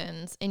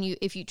decisions, and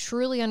if you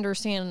truly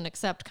understand and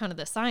accept kind of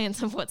the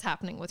science of what's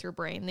happening with your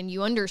brain, then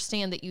you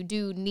understand that you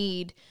do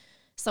need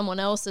someone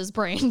else's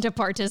brain to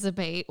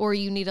participate, or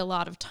you need a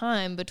lot of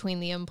time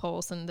between the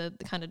impulse and the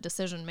kind of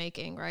decision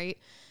making, right?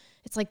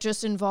 It's like,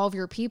 just involve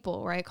your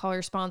people, right? Call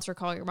your sponsor,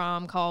 call your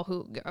mom,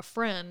 call a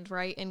friend,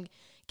 right? And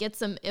get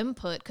some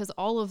input, because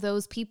all of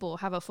those people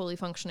have a fully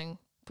functioning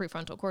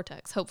prefrontal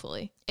cortex,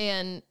 hopefully.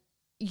 And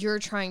you're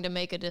trying to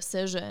make a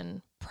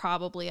decision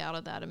probably out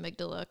of that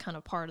amygdala kind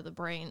of part of the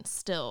brain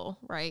still,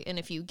 right? And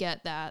if you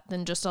get that,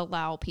 then just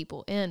allow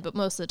people in. But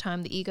most of the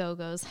time the ego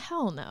goes,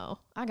 hell no,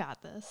 I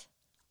got this.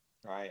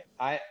 Right.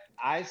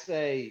 I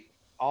say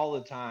all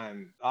the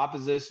time,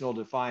 oppositional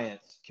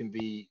defiance can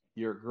be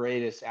your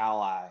greatest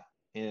ally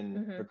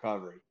in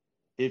recovery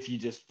if you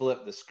just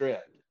flip the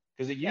script.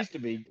 Because it used to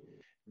be,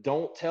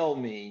 don't tell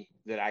me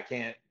that I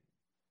can't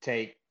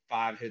take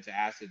 5 hits of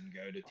acid and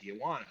go to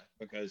Tijuana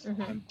because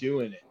Mm-hmm. I'm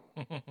doing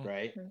it,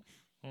 right?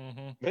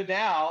 Mm-hmm. But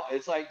now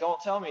it's like, don't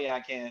tell me I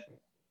can't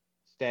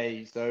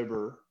stay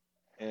sober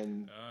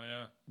and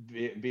Oh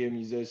be a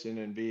musician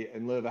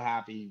and live a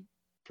happy,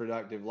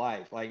 productive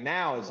life. Like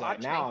now it's like,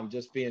 Watch now me. I'm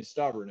just being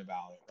stubborn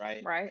about it,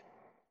 right? Right.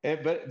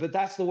 But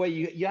that's the way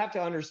you have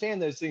to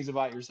understand those things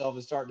about yourself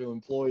and start to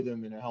employ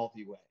them in a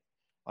healthy way.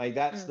 Like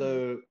that's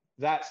the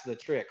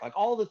trick. Like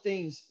all the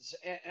things,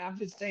 and I've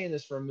been saying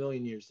this for a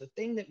million years, the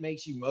thing that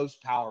makes you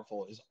most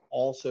powerful is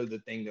also the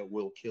thing that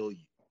will kill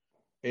you.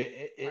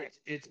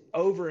 It's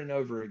over and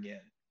over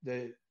again.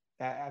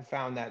 I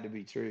found that to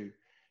be true.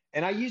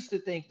 And I used to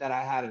think that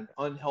I had an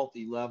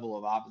unhealthy level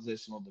of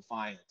oppositional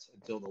defiance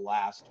until the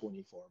last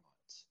 24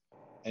 months.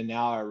 And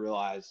now I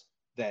realize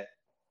that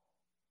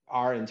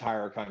our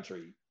entire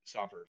country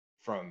suffers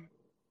from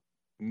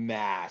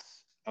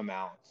mass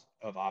amounts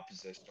of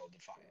oppositional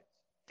defiance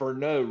for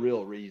no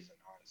real reason,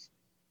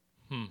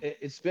 honestly.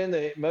 It's been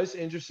the most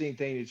interesting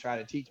thing to try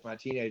to teach my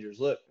teenagers.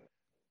 Look,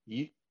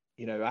 you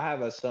know, I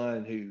have a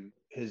son who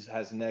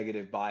has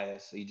negative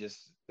bias.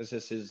 That's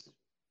the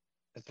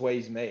way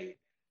he's made.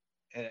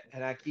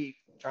 And I keep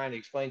trying to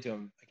explain to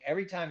him, like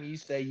every time you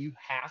say you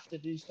have to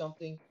do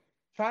something,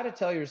 try to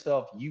tell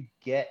yourself you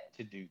get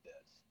to do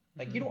this.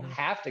 Like you don't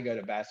have to go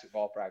to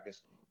basketball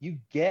practice. You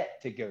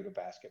get to go to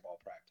basketball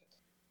practice.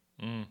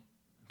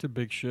 It's a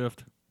big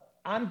shift.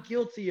 I'm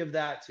guilty of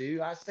that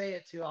too. I say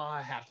it too. Oh,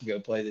 I have to go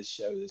play this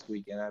show this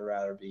weekend. I'd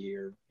rather be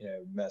here,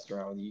 messing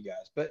around with you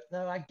guys. But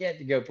no, I get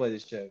to go play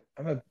this show.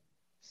 I'm a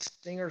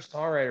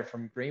singer-songwriter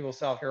from Greenville,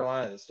 South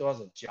Carolina that still has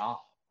a job.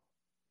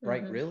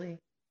 Right? Really?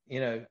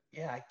 Yeah,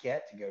 I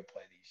get to go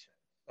play these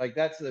shows. Like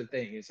that's the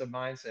thing. It's a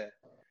mindset.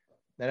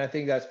 And I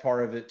think that's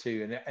part of it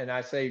too. And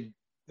I say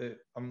that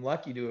I'm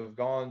lucky to have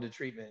gone to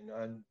treatment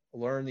and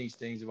learned these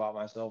things about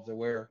myself to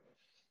where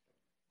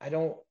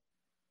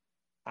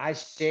I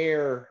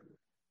share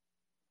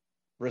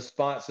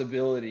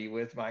responsibility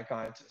with my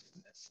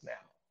consciousness now.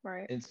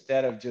 Right.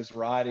 Instead of just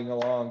riding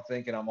along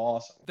thinking I'm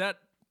awesome. That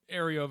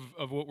area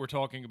of what we're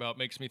talking about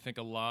makes me think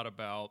a lot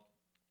about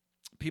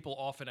people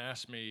often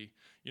ask me,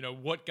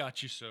 what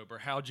got you sober?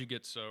 How'd you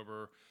get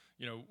sober?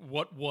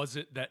 What was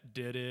it that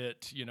did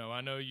it?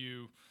 I know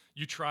you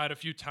tried a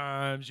few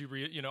times,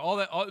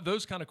 all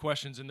those kind of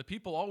questions. And the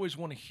people always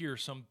want to hear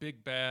some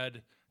big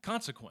bad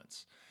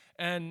consequence.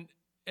 And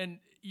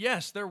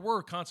yes, there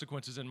were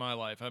consequences in my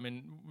life. I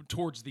mean,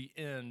 towards the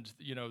end,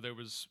 there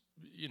was,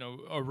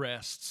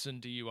 arrests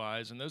and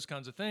DUIs and those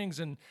kinds of things.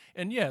 And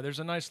yeah, there's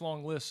a nice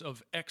long list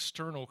of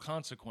external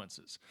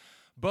consequences.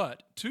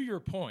 But to your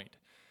point,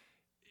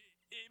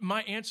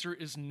 my answer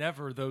is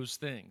never those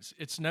things.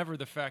 It's never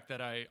the fact that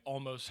I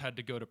almost had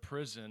to go to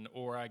prison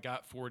or I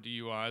got 4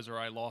 DUIs or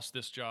I lost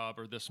this job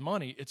or this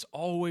money. It's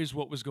always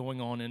what was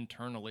going on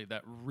internally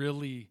that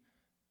really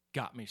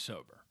got me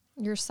sober.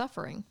 You're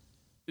suffering.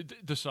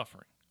 The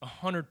suffering,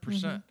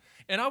 100%.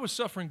 And I was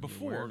suffering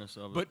before,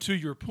 but to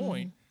your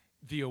point,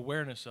 the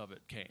awareness of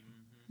it came.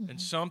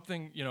 And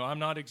something, I'm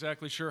not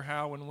exactly sure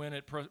how and when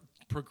it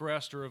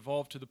progressed or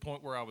evolved to the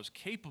point where I was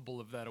capable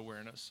of that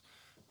awareness.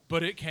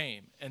 But it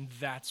came, and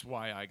that's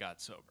why I got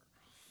sober.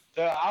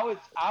 So I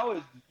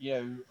would,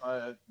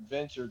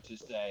 venture to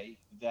say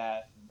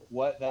that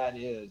what that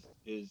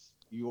is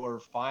your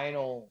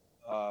final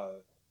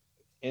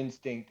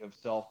instinct of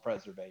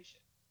self-preservation.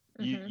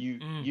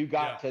 You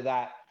got to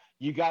that.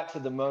 You got to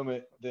the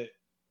moment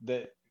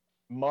that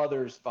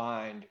mothers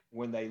find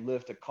when they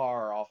lift a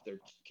car off their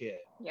kid.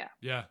 Yeah.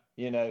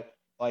 Yeah.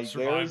 Like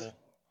survival.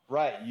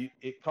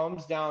 It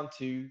comes down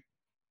to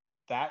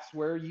that's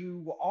where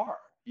you are.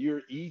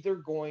 You're either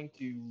going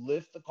to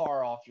lift the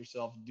car off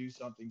yourself and do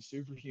something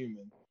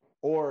superhuman,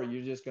 or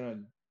you're just going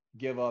to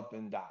give up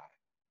and die.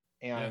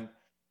 And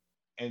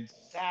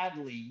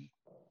sadly,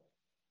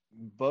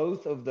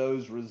 both of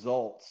those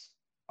results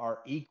are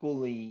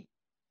equally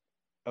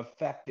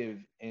effective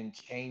in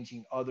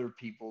changing other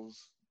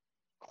people's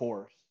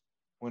course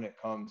when it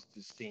comes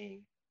to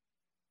seeing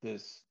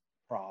this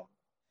problem.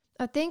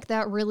 I think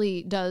that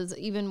really does,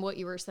 even what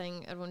you were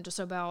saying, Edwin, just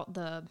about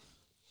the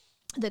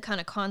kind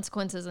of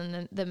consequences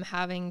and them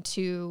having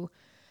to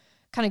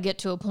kind of get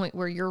to a point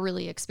where you're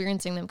really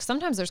experiencing them. Because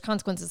sometimes there's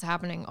consequences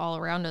happening all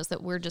around us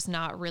that we're just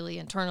not really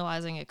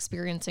internalizing,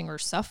 experiencing, or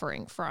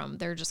suffering from.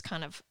 They're just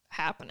kind of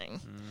happening.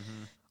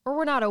 Or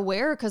we're not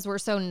aware because we're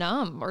so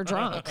numb or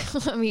drunk.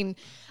 I mean,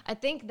 I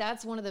think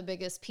that's one of the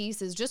biggest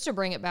pieces, just to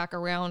bring it back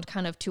around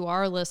kind of to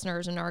our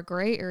listeners and our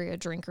gray area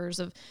drinkers,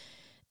 of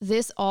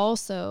this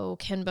also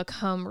can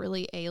become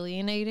really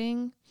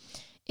alienating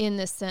in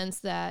the sense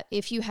that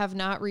if you have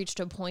not reached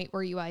a point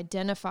where you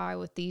identify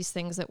with these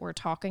things that we're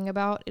talking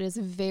about, it is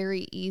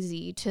very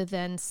easy to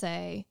then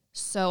say,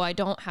 so I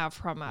don't have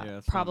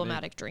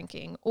problematic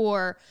drinking,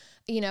 or,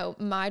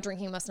 my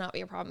drinking must not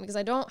be a problem because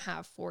I don't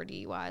have 4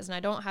 DUIs and I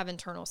don't have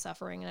internal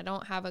suffering and I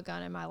don't have a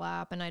gun in my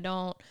lap and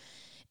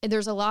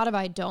there's a lot of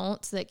I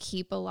don'ts that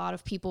keep a lot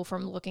of people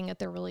from looking at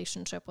their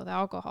relationship with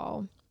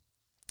alcohol.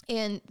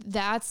 And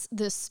that's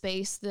the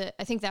space that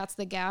I think that's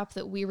the gap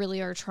that we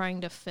really are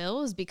trying to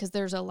fill, is because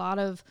there's a lot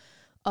of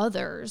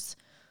others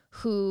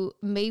who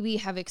maybe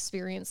have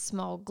experienced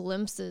small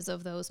glimpses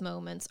of those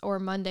moments or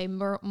Monday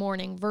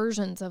morning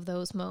versions of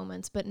those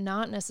moments, but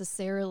not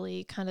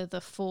necessarily kind of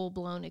the full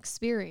blown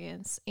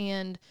experience.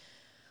 And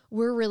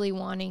we're really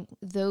wanting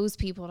those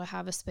people to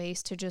have a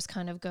space to just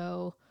kind of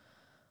go,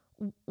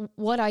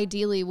 what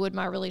ideally would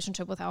my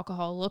relationship with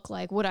alcohol look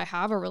like? Would I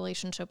have a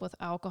relationship with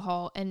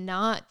alcohol, and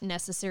not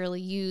necessarily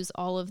use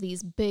all of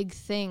these big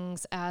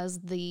things as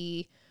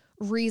the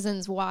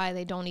reasons why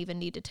they don't even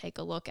need to take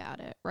a look at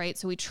it, right?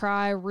 So we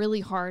try really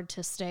hard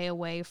to stay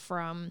away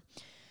from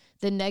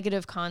the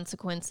negative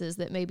consequences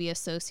that may be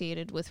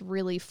associated with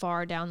really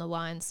far down the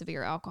line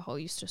severe alcohol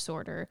use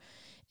disorder,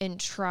 and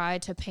try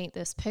to paint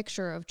this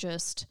picture of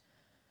just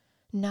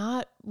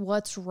not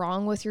what's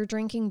wrong with your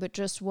drinking, but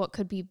just what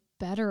could be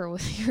better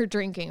with your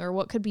drinking, or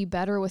what could be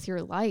better with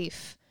your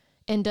life.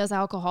 And does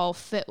alcohol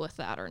fit with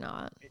that or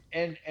not?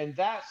 And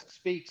that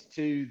speaks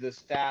to the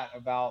stat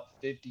about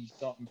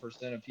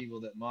 50-something% of people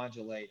that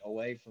modulate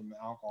away from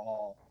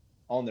alcohol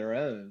on their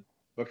own,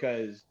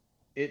 because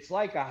it's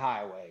like a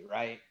highway,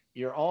 right?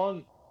 You're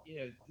on,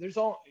 it's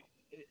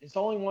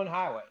only one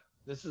highway.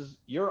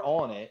 You're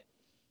on it,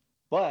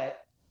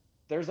 but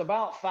there's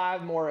about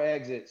 5 more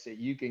exits that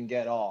you can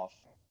get off.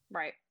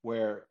 Right.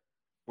 Where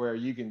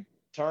you can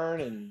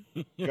turn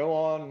and go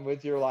on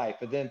with your life.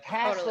 But then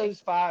past those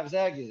 5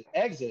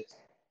 exits,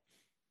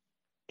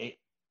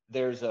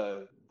 there's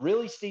a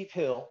really steep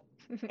hill,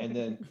 and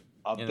then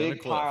a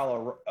big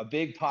pile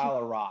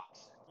of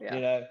rocks.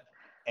 Yeah.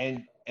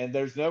 And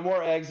there's no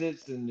more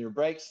exits, and your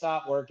brakes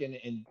stop working,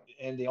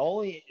 and the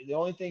only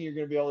thing you're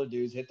going to be able to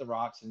do is hit the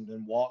rocks and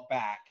then walk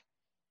back.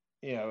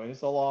 And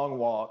it's a long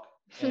walk.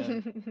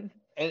 And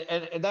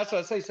that's what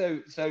I say.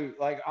 So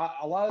like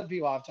a lot of the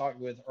people I've talked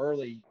with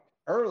early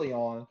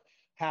on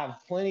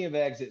have plenty of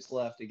exits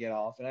left to get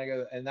off. And I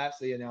go, and that's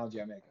the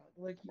analogy I make.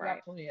 Like, you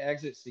got plenty of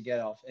exits to get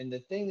off. And the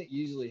thing that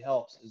usually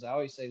helps is I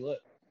always say, look,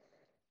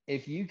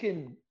 if you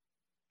can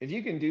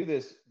do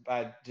this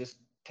by just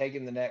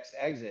taking the next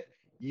exit,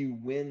 you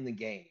win the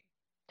game.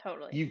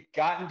 Totally. You've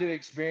gotten to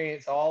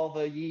experience all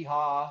the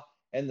yeehaw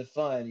and the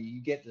fun.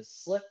 You get to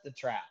slip the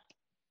trap.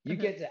 You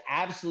get to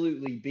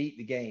absolutely beat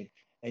the game.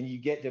 And you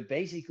get to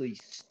basically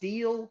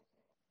steal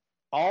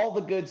all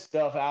the good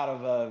stuff out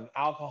of an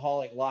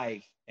alcoholic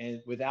life, and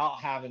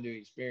without having to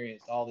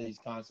experience all these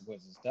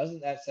consequences.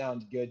 Doesn't that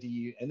sound good to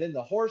you? And then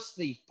the horse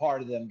thief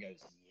part of them goes,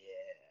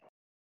 yeah.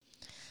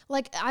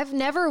 Like, I've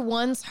never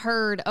once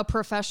heard a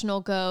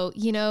professional go,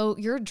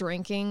 your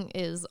drinking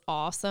is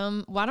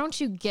awesome. Why don't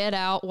you get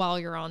out while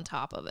you're on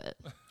top of it?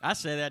 I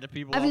say that to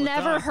people I've all the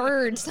never time.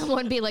 heard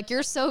someone be like,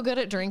 you're so good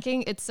at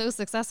drinking. It's so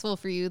successful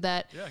for you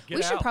that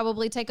we should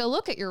probably take a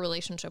look at your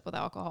relationship with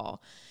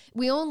alcohol.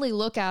 We only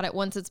look at it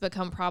once it's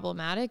become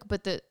problematic,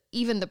 but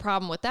even the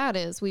problem with that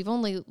is we've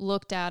only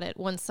looked at it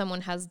once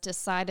someone has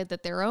decided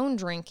that their own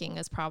drinking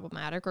is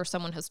problematic, or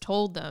someone has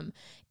told them,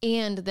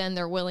 and then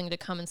they're willing to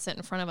come and sit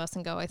in front of us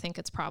and go, I think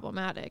it's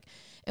problematic.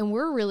 And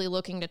we're really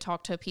looking to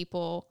talk to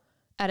people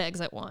at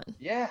exit 1.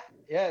 Yeah.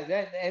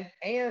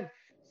 And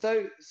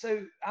so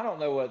I don't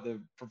know what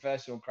the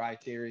professional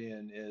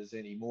criterion is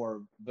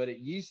anymore, but it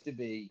used to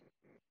be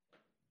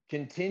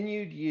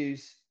continued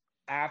use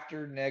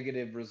after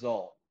negative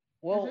result.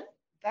 Well,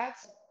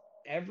 that's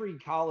every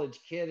college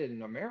kid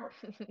in America.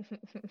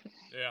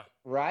 Yeah.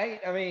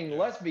 Right? I mean,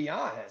 let's be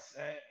honest.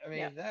 I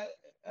mean,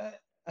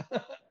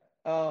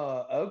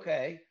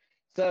 okay.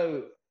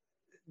 So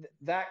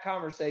that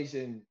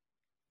conversation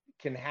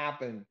can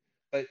happen,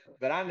 but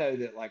I know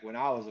that, like, when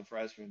I was a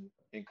freshman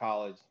in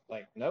college,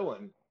 like, no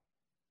one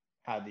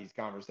had these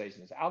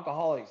conversations.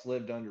 Alcoholics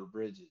lived under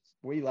bridges.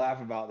 We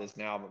laugh about this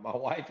now, but my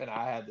wife and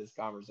I had this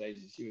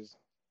conversation. She was,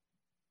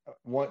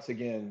 once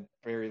again,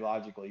 very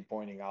logically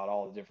pointing out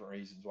all the different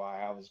reasons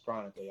why I was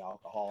chronically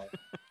alcoholic.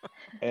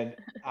 And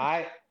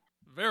I...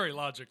 Very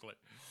logically.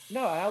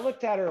 No, I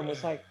looked at her and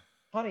was like,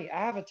 honey, I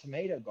have a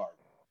tomato garden.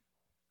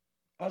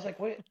 I was like,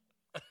 what?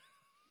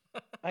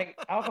 Like,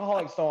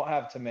 alcoholics don't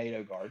have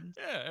tomato gardens.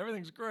 Yeah,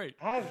 everything's great.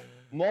 I have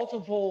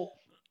multiple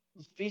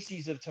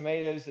species of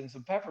tomatoes and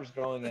some peppers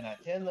growing, and I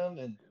tend them.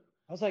 And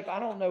I was like, I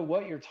don't know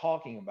what you're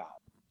talking about.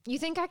 You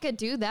think I could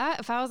do that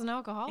if I was an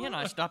alcoholic? And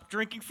I stopped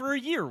drinking for a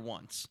year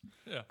once.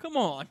 Yeah. Come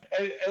on.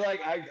 And like,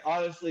 I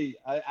honestly,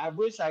 I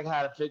wish I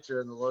had a picture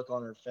of the look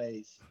on her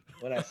face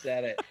when I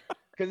said it,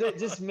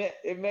 because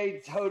it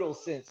made total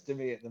sense to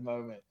me at the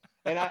moment.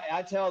 And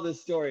I tell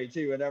this story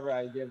too whenever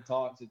I give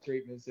talks at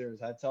treatment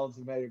centers. I tell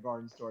the tomato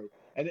garden story,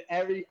 and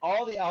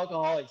all the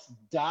alcoholics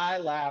die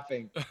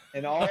laughing,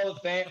 and all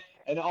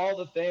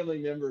the family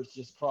members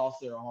just cross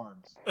their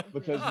arms,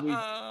 because we've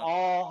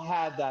all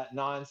had that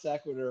non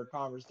sequitur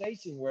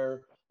conversation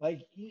where,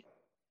 like,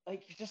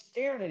 like you're just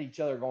staring at each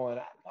other going,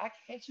 why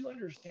can't you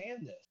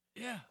understand this?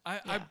 Yeah,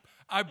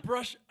 I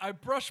brush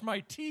my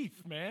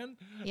teeth, man.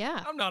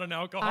 Yeah. I'm not an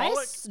I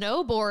alcoholic.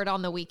 snowboard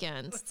on the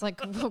weekends. It's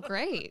like, well,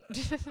 great.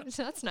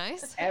 That's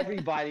nice.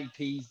 Everybody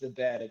pees the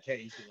bed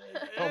occasionally.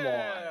 Come on.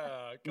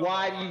 Yeah, come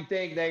Why on. do you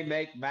think they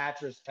make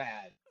mattress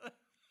pads?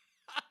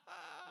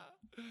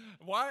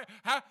 Why?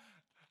 How?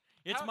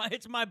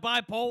 It's my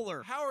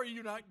bipolar. How are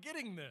you not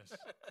getting this?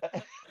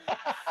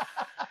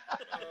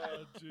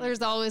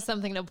 There's always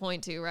something to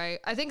point to, right?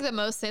 I think the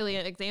most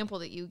salient example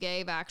that you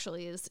gave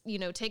actually is,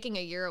 taking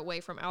a year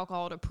away from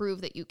alcohol to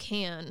prove that you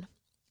can,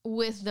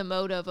 with the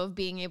motive of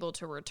being able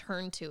to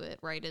return to it,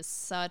 right, is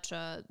such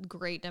a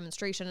great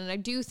demonstration. And I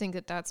do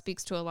think that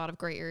speaks to a lot of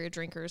gray area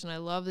drinkers. And I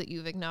love that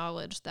you've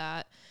acknowledged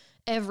that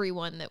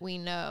everyone that we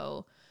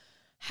know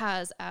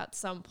has at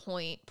some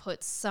point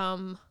put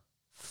some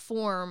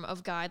form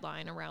of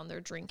guideline around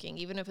their drinking,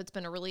 even if it's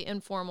been a really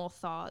informal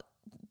thought.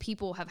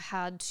 People have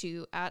had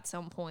to, at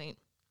some point,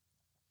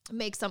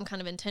 make some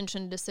kind of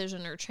intention,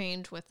 decision, or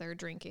change with their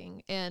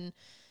drinking. And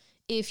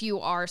if you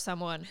are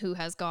someone who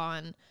has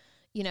gone,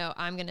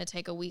 I'm going to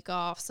take a week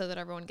off so that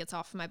everyone gets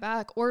off my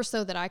back, or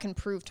so that I can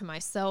prove to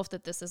myself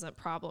that this isn't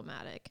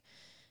problematic,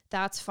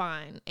 that's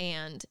fine.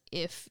 And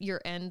if your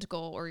end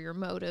goal or your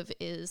motive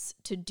is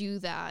to do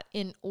that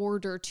in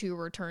order to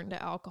return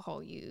to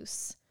alcohol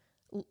use,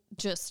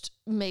 just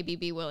maybe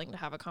be willing to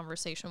have a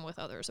conversation with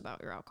others about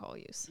your alcohol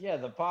use. Yeah,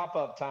 the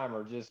pop-up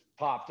timer just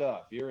popped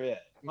up. You're it.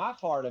 My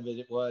part of it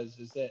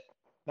is that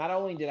not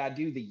only did I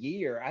do the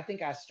year, I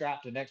think I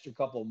strapped an extra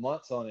couple of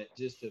months on it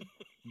just to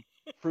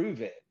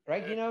prove it.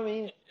 Right? You know what I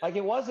mean? Like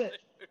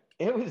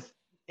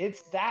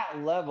it's that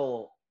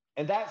level.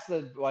 And that's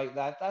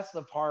that's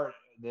the part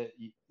that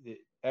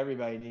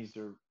everybody needs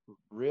to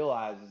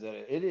realize, is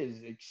that it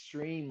is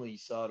extremely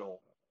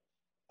subtle.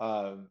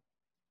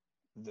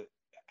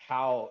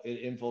 How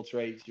it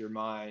infiltrates your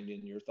mind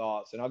and your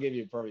thoughts. And I'll give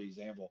you a perfect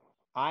example.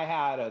 I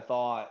had a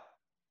thought,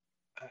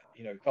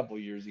 a couple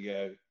of years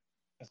ago.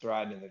 I was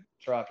riding in the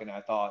truck and I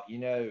thought,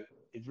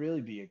 it'd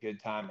really be a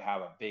good time to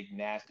have a big,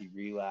 nasty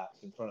relapse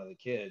in front of the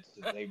kids,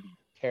 so they'd be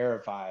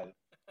terrified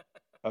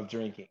of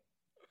drinking.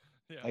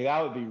 Yeah. Like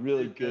that would be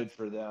really good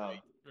for them.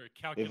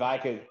 If I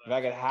could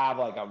have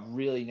like a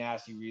really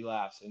nasty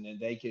relapse, and then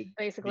they could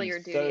basically your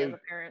duty as a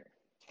parent,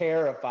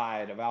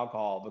 terrified of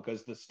alcohol,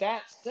 because the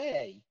stats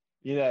say,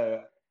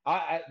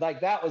 I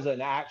like that was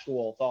an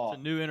actual thought.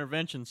 It's a new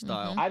intervention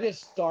style. Mm-hmm. I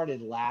just started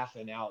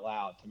laughing out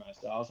loud to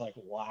myself. I was like,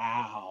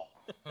 wow.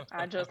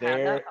 I just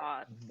had that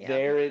thought. Yeah.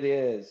 There it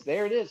is.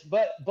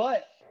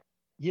 But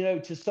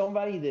to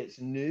somebody that's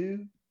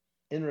new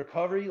in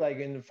recovery, like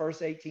in the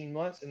first 18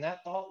 months, and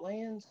that thought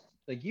lands,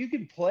 like you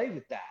can play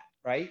with that,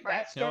 right?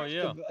 That starts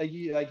to,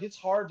 like it's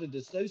hard to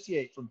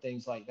dissociate from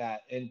things like that.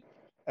 And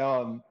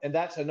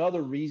that's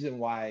another reason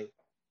why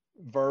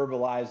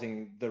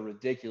verbalizing the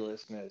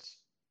ridiculousness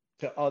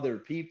to other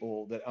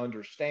people that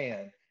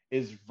understand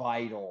is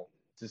vital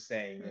to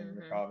staying in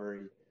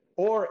recovery,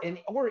 or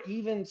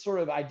even sort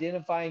of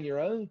identifying your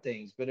own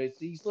things. But it's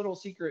these little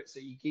secrets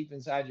that you keep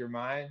inside your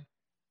mind.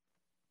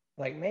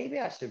 Like, maybe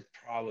I should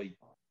probably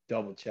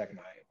double check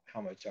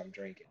how much I'm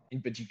drinking,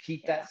 but you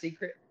keep that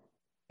secret,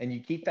 and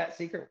you keep that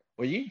secret.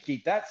 Well, you can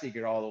keep that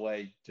secret all the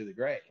way to the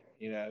grave.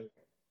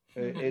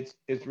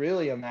 It's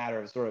really a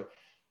matter of sort of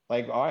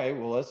like, all right,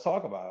 well, let's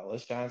talk about it.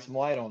 Let's shine some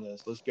light on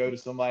this. Let's go to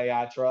somebody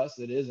I trust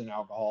that is an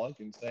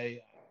alcoholic and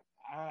say,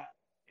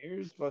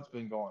 here's what's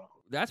been going on.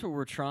 That's what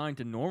we're trying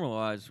to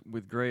normalize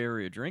with gray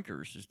area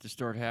drinkers, is to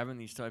start having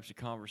these types of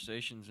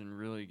conversations and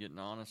really getting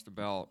honest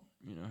about,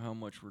 how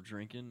much we're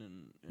drinking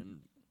and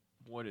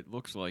what it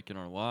looks like in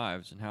our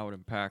lives and how it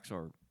impacts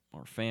our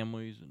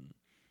families and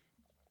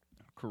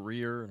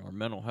career and our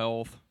mental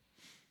health.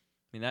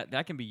 I mean,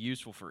 that can be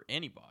useful for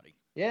anybody.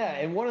 Yeah,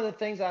 and one of the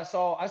things I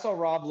saw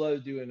Rob Lowe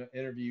do an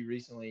interview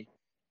recently,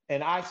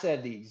 and I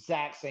said the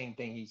exact same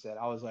thing he said.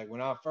 I was like, when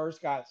I first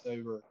got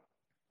sober,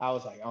 I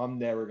was like, I'm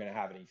never going to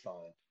have any fun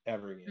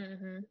ever again.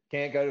 Mm-hmm.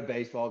 Can't go to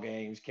baseball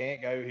games,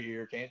 can't go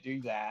here, can't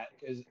do that,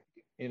 because,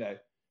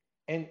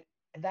 and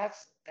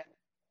that's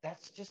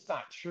just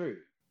not true.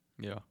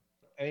 Yeah.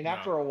 I mean,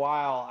 after a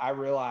while, I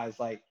realized,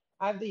 like,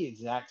 I have the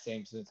exact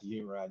same sense of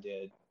humor I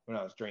did when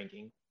I was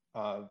drinking.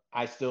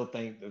 I still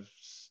think the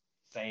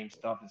same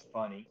stuff is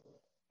funny.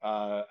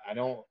 I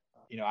don't,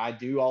 I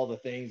do all the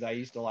things I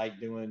used to like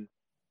doing,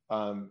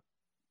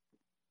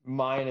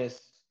 minus,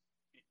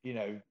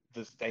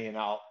 the staying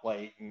out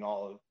late and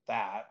all of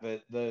that.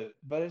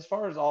 But as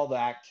far as all the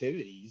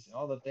activities and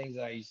all the things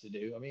that I used to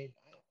do, I mean,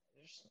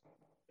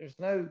 there's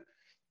no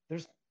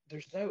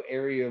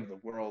area of the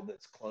world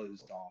that's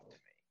closed off to me.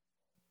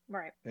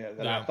 Right. Yeah,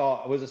 that I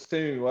thought was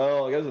assumed,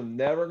 well, I guess I'm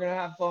never going to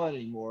have fun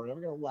anymore.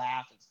 Never going to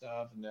laugh and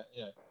stuff. And that,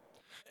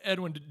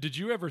 Edwin, did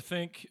you ever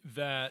think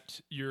that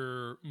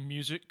your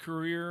music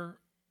career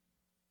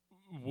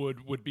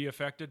would be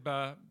affected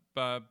by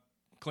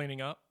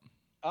cleaning up?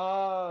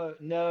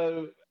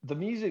 No. The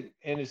music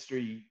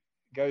industry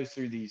goes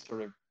through these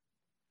sort of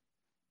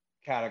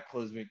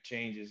cataclysmic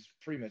changes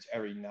pretty much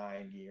every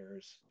 9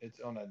 years. It's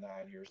on a 9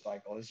 year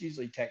cycle. It's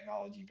usually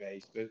technology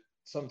based, but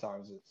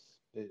sometimes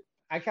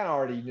I kind of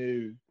already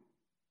knew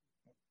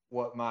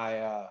what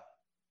my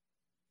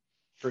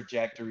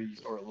trajectory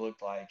sort of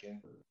looked like.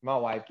 And my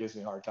wife gives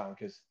me a hard time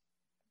because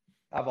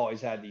I've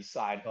always had these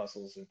side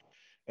hustles,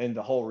 and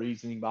the whole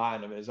reasoning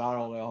behind them is I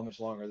don't know how much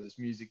longer this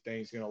music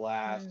thing's going to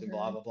last and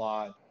blah, blah,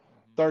 blah. And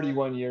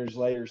 31 years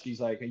later,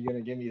 she's like, are you going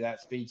to give me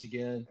that speech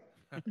again?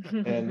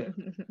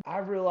 And I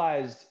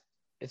realized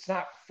it's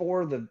not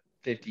for the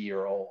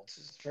 50-year-olds,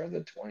 it's for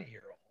the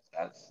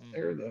 20-year-olds.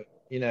 They're the,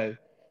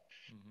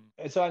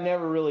 and so I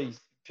never really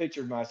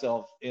pictured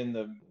myself in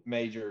the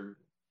major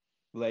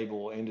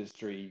label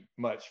industry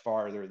much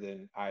farther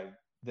than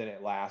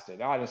it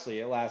lasted. Honestly,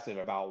 it lasted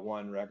about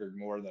one record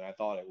more than I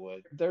thought it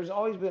would. There's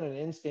always been an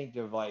instinct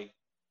of like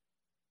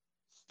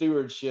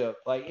stewardship.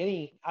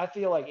 I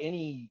feel like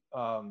any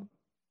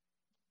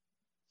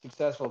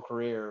successful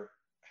career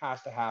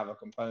has to have a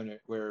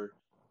component where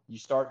you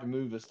start to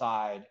move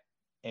aside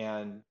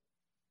and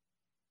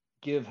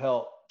give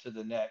help to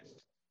the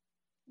next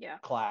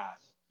class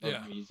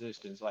of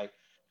musicians. Like,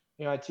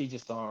 I teach a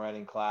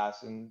songwriting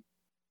class, and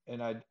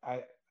I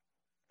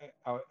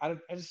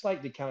just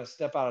like to kind of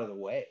step out of the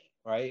way,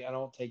 right? I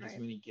don't take as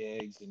many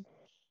gigs, and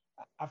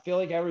I feel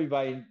like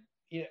everybody,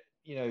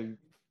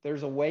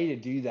 there's a way to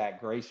do that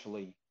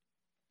gracefully,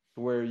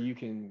 to where you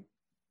can.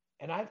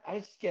 And I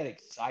just get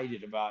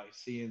excited about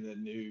seeing the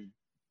new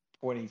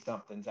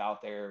 20-somethings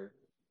out there,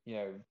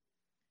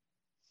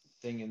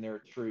 singing their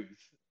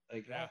truth.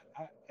 Like,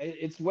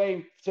 it's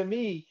way, to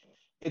me,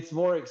 it's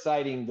more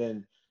exciting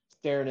than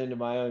staring into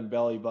my own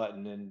belly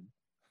button and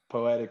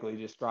poetically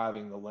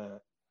describing the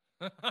lint.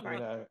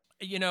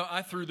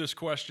 I threw this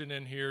question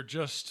in here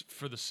just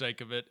for the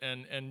sake of it,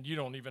 and you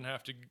don't even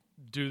have to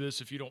do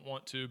this if you don't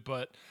want to,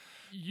 but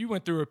you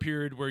went through a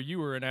period where you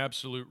were an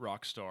absolute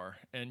rock star,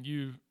 and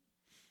you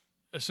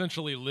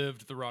essentially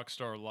lived the rock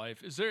star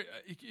life.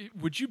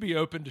 Would you be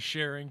open to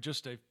sharing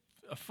just a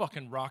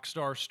fucking rock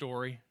star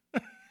story?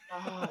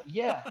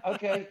 Yeah.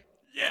 Okay.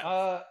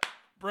 Yeah.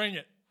 Bring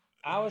it.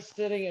 I was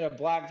sitting at a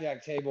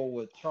blackjack table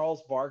with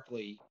Charles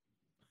Barkley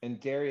and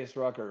Darius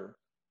Rucker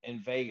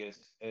in Vegas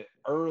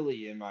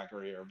early in my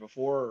career,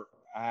 before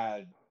I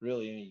had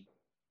really any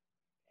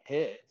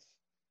hits,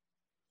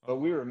 but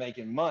we were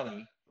making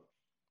money,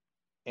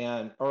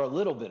 or a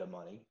little bit of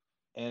money.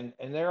 And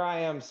there I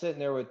am sitting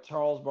there with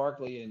Charles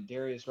Barkley and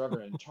Darius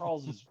Rucker, and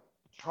Charles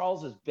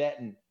is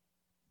betting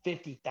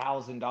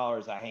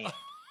 $50,000 a hand.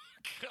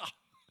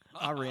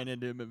 I ran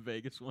into him in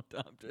Vegas one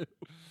time too.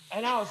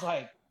 And I was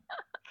like,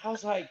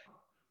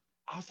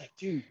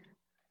 dude,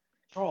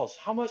 Charles,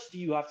 how much do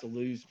you have to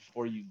lose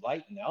before you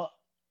lighten up?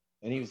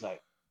 And he was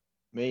like,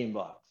 $1 million.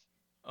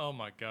 Oh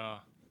my God.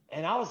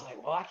 And I was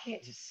like, well, I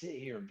can't just sit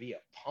here and be a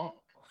punk.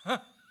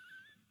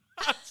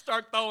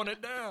 Start throwing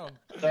it down.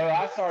 So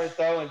I started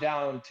throwing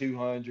down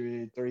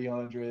 200,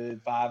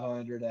 300,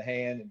 500 a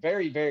hand, and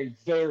very, very,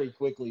 very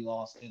quickly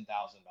lost $10,000.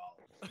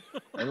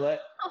 And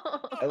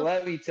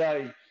let me tell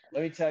you,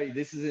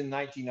 this is in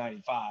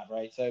 1995,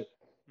 right? So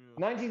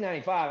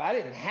 1995, I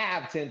didn't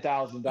have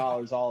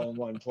 $10,000 all in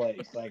one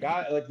place.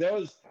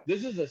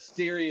 This is a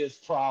serious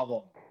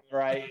problem,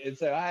 right? And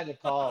so I had to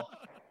call.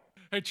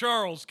 Hey,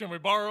 Charles, can we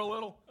borrow a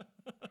little?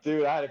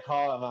 Dude, I had to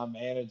call my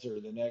manager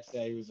the next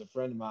day. He was a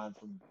friend of mine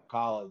from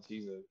college.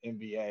 He's an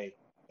MBA.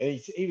 And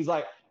he was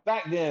like,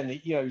 back then,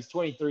 he's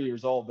 23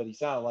 years old, but he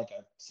sounded like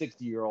a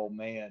 60-year-old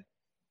man.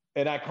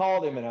 And I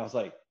called him and I was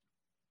like,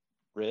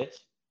 Rich?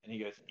 And he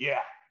goes, yeah.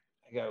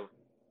 I go,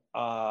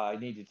 I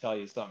need to tell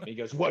you something. He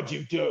goes, what'd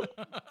you do?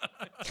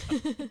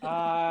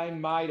 I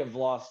might have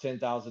lost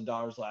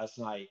 $10,000 last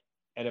night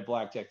at a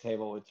blackjack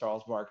table with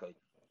Charles Barkley.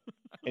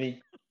 And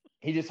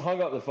he just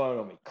hung up the phone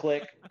on me.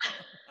 Click.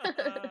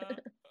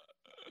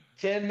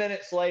 10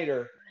 minutes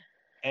later,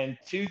 and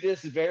to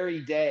this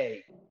very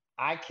day,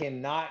 I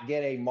cannot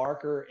get a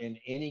marker in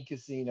any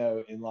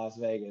casino in Las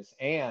Vegas.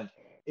 And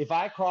if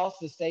I cross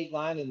the state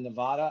line in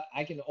Nevada,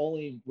 I can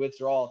only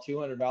withdraw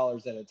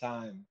 $200 at a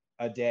time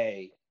a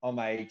day on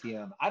my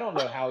ATM. I don't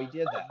know how he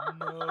did that.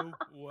 No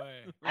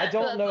way. I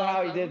don't know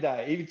how he did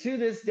that. Even to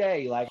this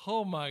day,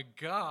 oh my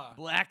God.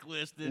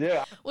 Blacklisted.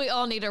 Yeah. We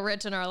all need a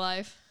Rich in our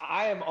life.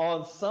 I am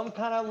on some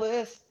kind of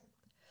list.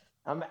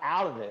 I'm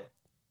out of it.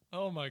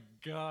 Oh my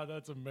God,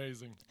 that's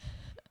amazing.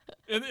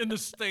 In the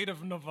state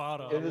of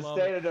Nevada. In the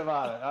state of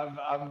Nevada.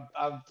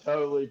 I'm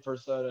totally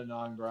persona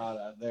non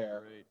grata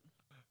there. Great.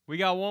 We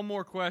got one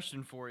more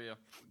question for you.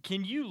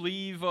 Can you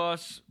leave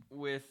us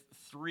with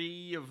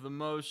 3 of the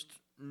most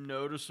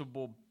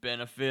noticeable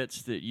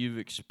benefits that you've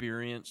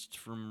experienced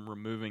from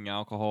removing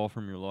alcohol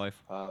from your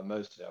life?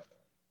 Most definitely.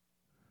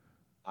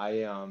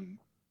 I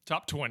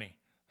top 20.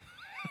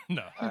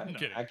 No, I'm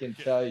kidding. I can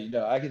tell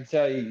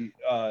you,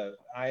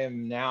 I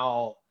am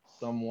now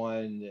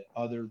someone that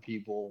other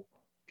people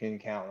can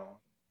count on.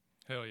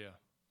 Hell yeah.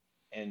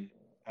 And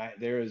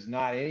there is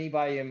not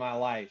anybody in my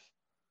life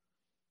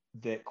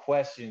that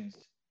questions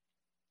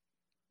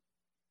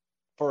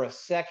for a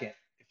second.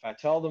 If I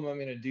tell them I'm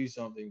going to do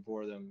something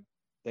for them,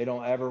 They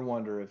don't ever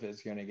wonder if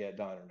it's going to get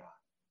done or not.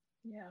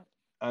 Yeah.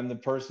 I'm the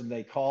person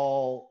they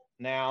call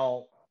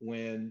now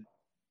when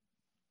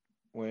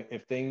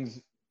if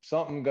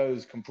something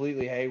goes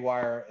completely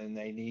haywire and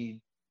they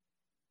need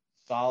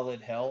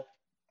solid help.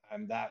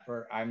 I'm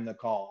the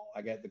call.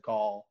 I get the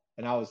call,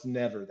 and I was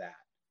never that.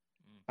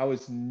 I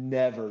was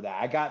never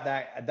that. I got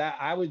that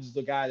I was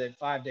the guy that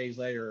 5 days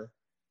later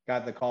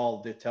got the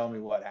call to tell me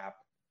what happened.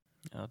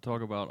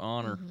 Talk about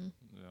honor. Mm-hmm.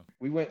 Yeah.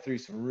 We went through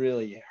some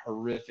really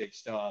horrific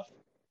stuff,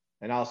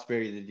 and I'll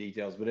spare you the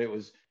details, but it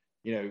was,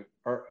 in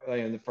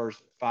the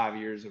first 5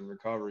 years of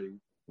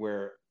recovery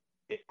where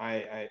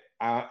I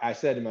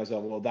said to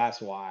myself, well,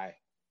 that's why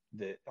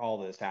that all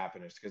this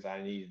happened, is because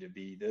I needed to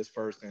be this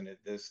person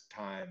at this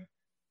time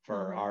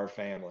for our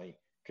family,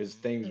 because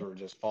things were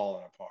just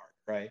falling apart.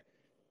 Right.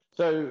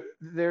 So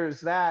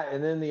there's that.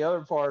 And then the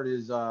other part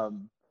is,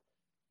 I'm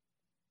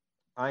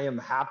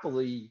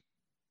happy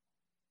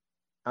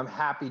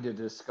to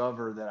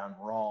discover that I'm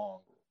wrong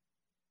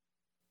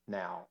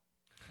now.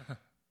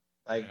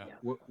 Like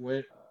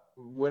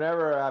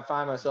whenever I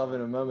find myself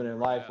in a moment in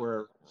life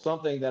where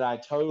something that I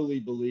totally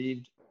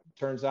believed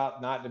turns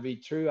out not to be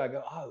true, I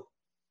go, oh,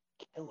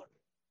 killer.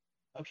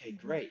 Okay,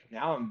 great.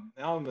 Now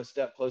I'm a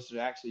step closer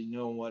to actually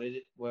knowing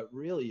what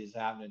really is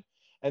happening.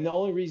 And the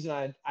only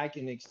reason I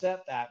can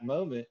accept that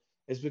moment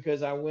is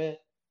because I went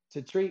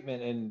to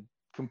treatment and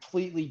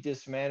completely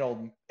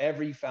dismantled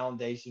every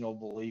foundational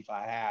belief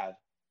I had.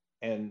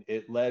 And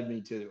it led me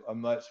to a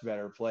much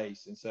better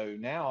place. And so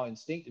now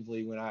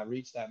instinctively, when I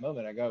reach that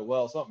moment, I go,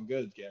 well, something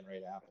good's getting ready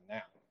to happen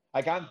now.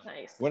 Like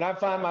when I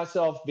find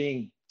myself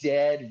being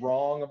dead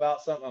wrong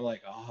about something, I'm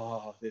like,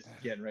 oh, this is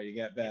getting ready to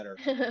get better.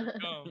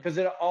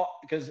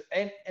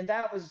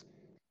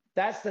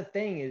 That's the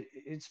thing.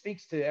 It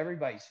speaks to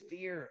everybody's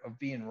fear of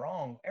being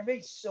wrong.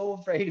 Everybody's so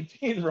afraid of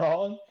being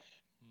wrong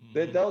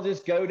that they'll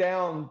just go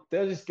down.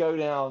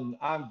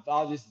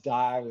 I'll just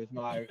die with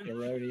my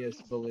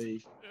erroneous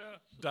belief. Yeah.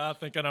 Die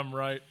thinking I'm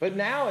right. But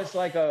now it's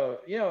like to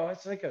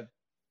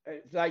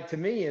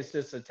me, it's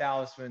just a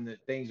talisman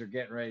that things are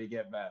getting ready to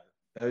get better.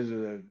 Those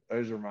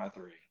are my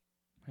three.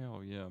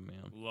 Hell yeah,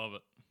 man. Love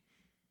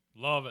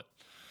it.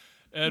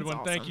 Edwin,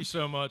 awesome. Thank you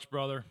so much,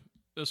 brother.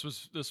 This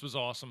was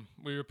awesome.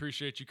 We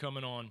appreciate you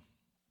coming on.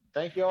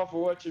 Thank you all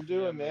for what you're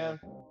doing, man.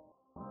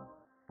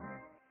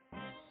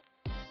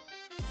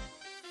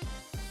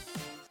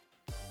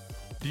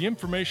 The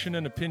information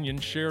and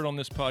opinions shared on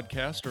this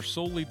podcast are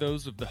solely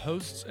those of the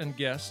hosts and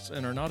guests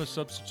and are not a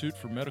substitute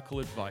for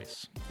medical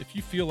advice. If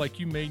you feel like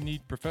you may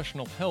need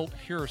professional help,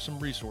 here are some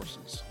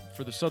resources.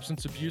 For the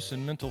Substance Abuse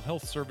and Mental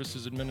Health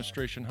Services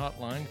Administration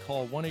hotline,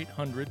 call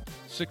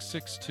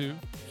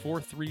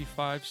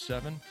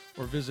 1-800-662-4357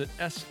 or visit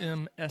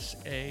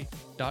smsa.gov.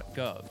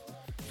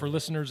 For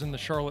listeners in the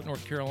Charlotte,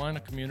 North Carolina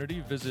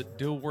community, visit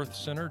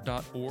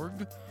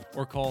dilworthcenter.org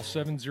or call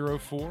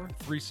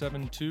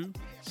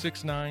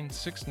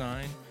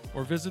 704-372-6969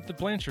 or visit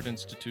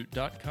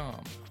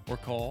theblanchardinstitute.com or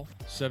call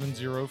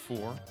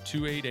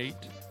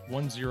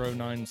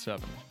 704-288-1097.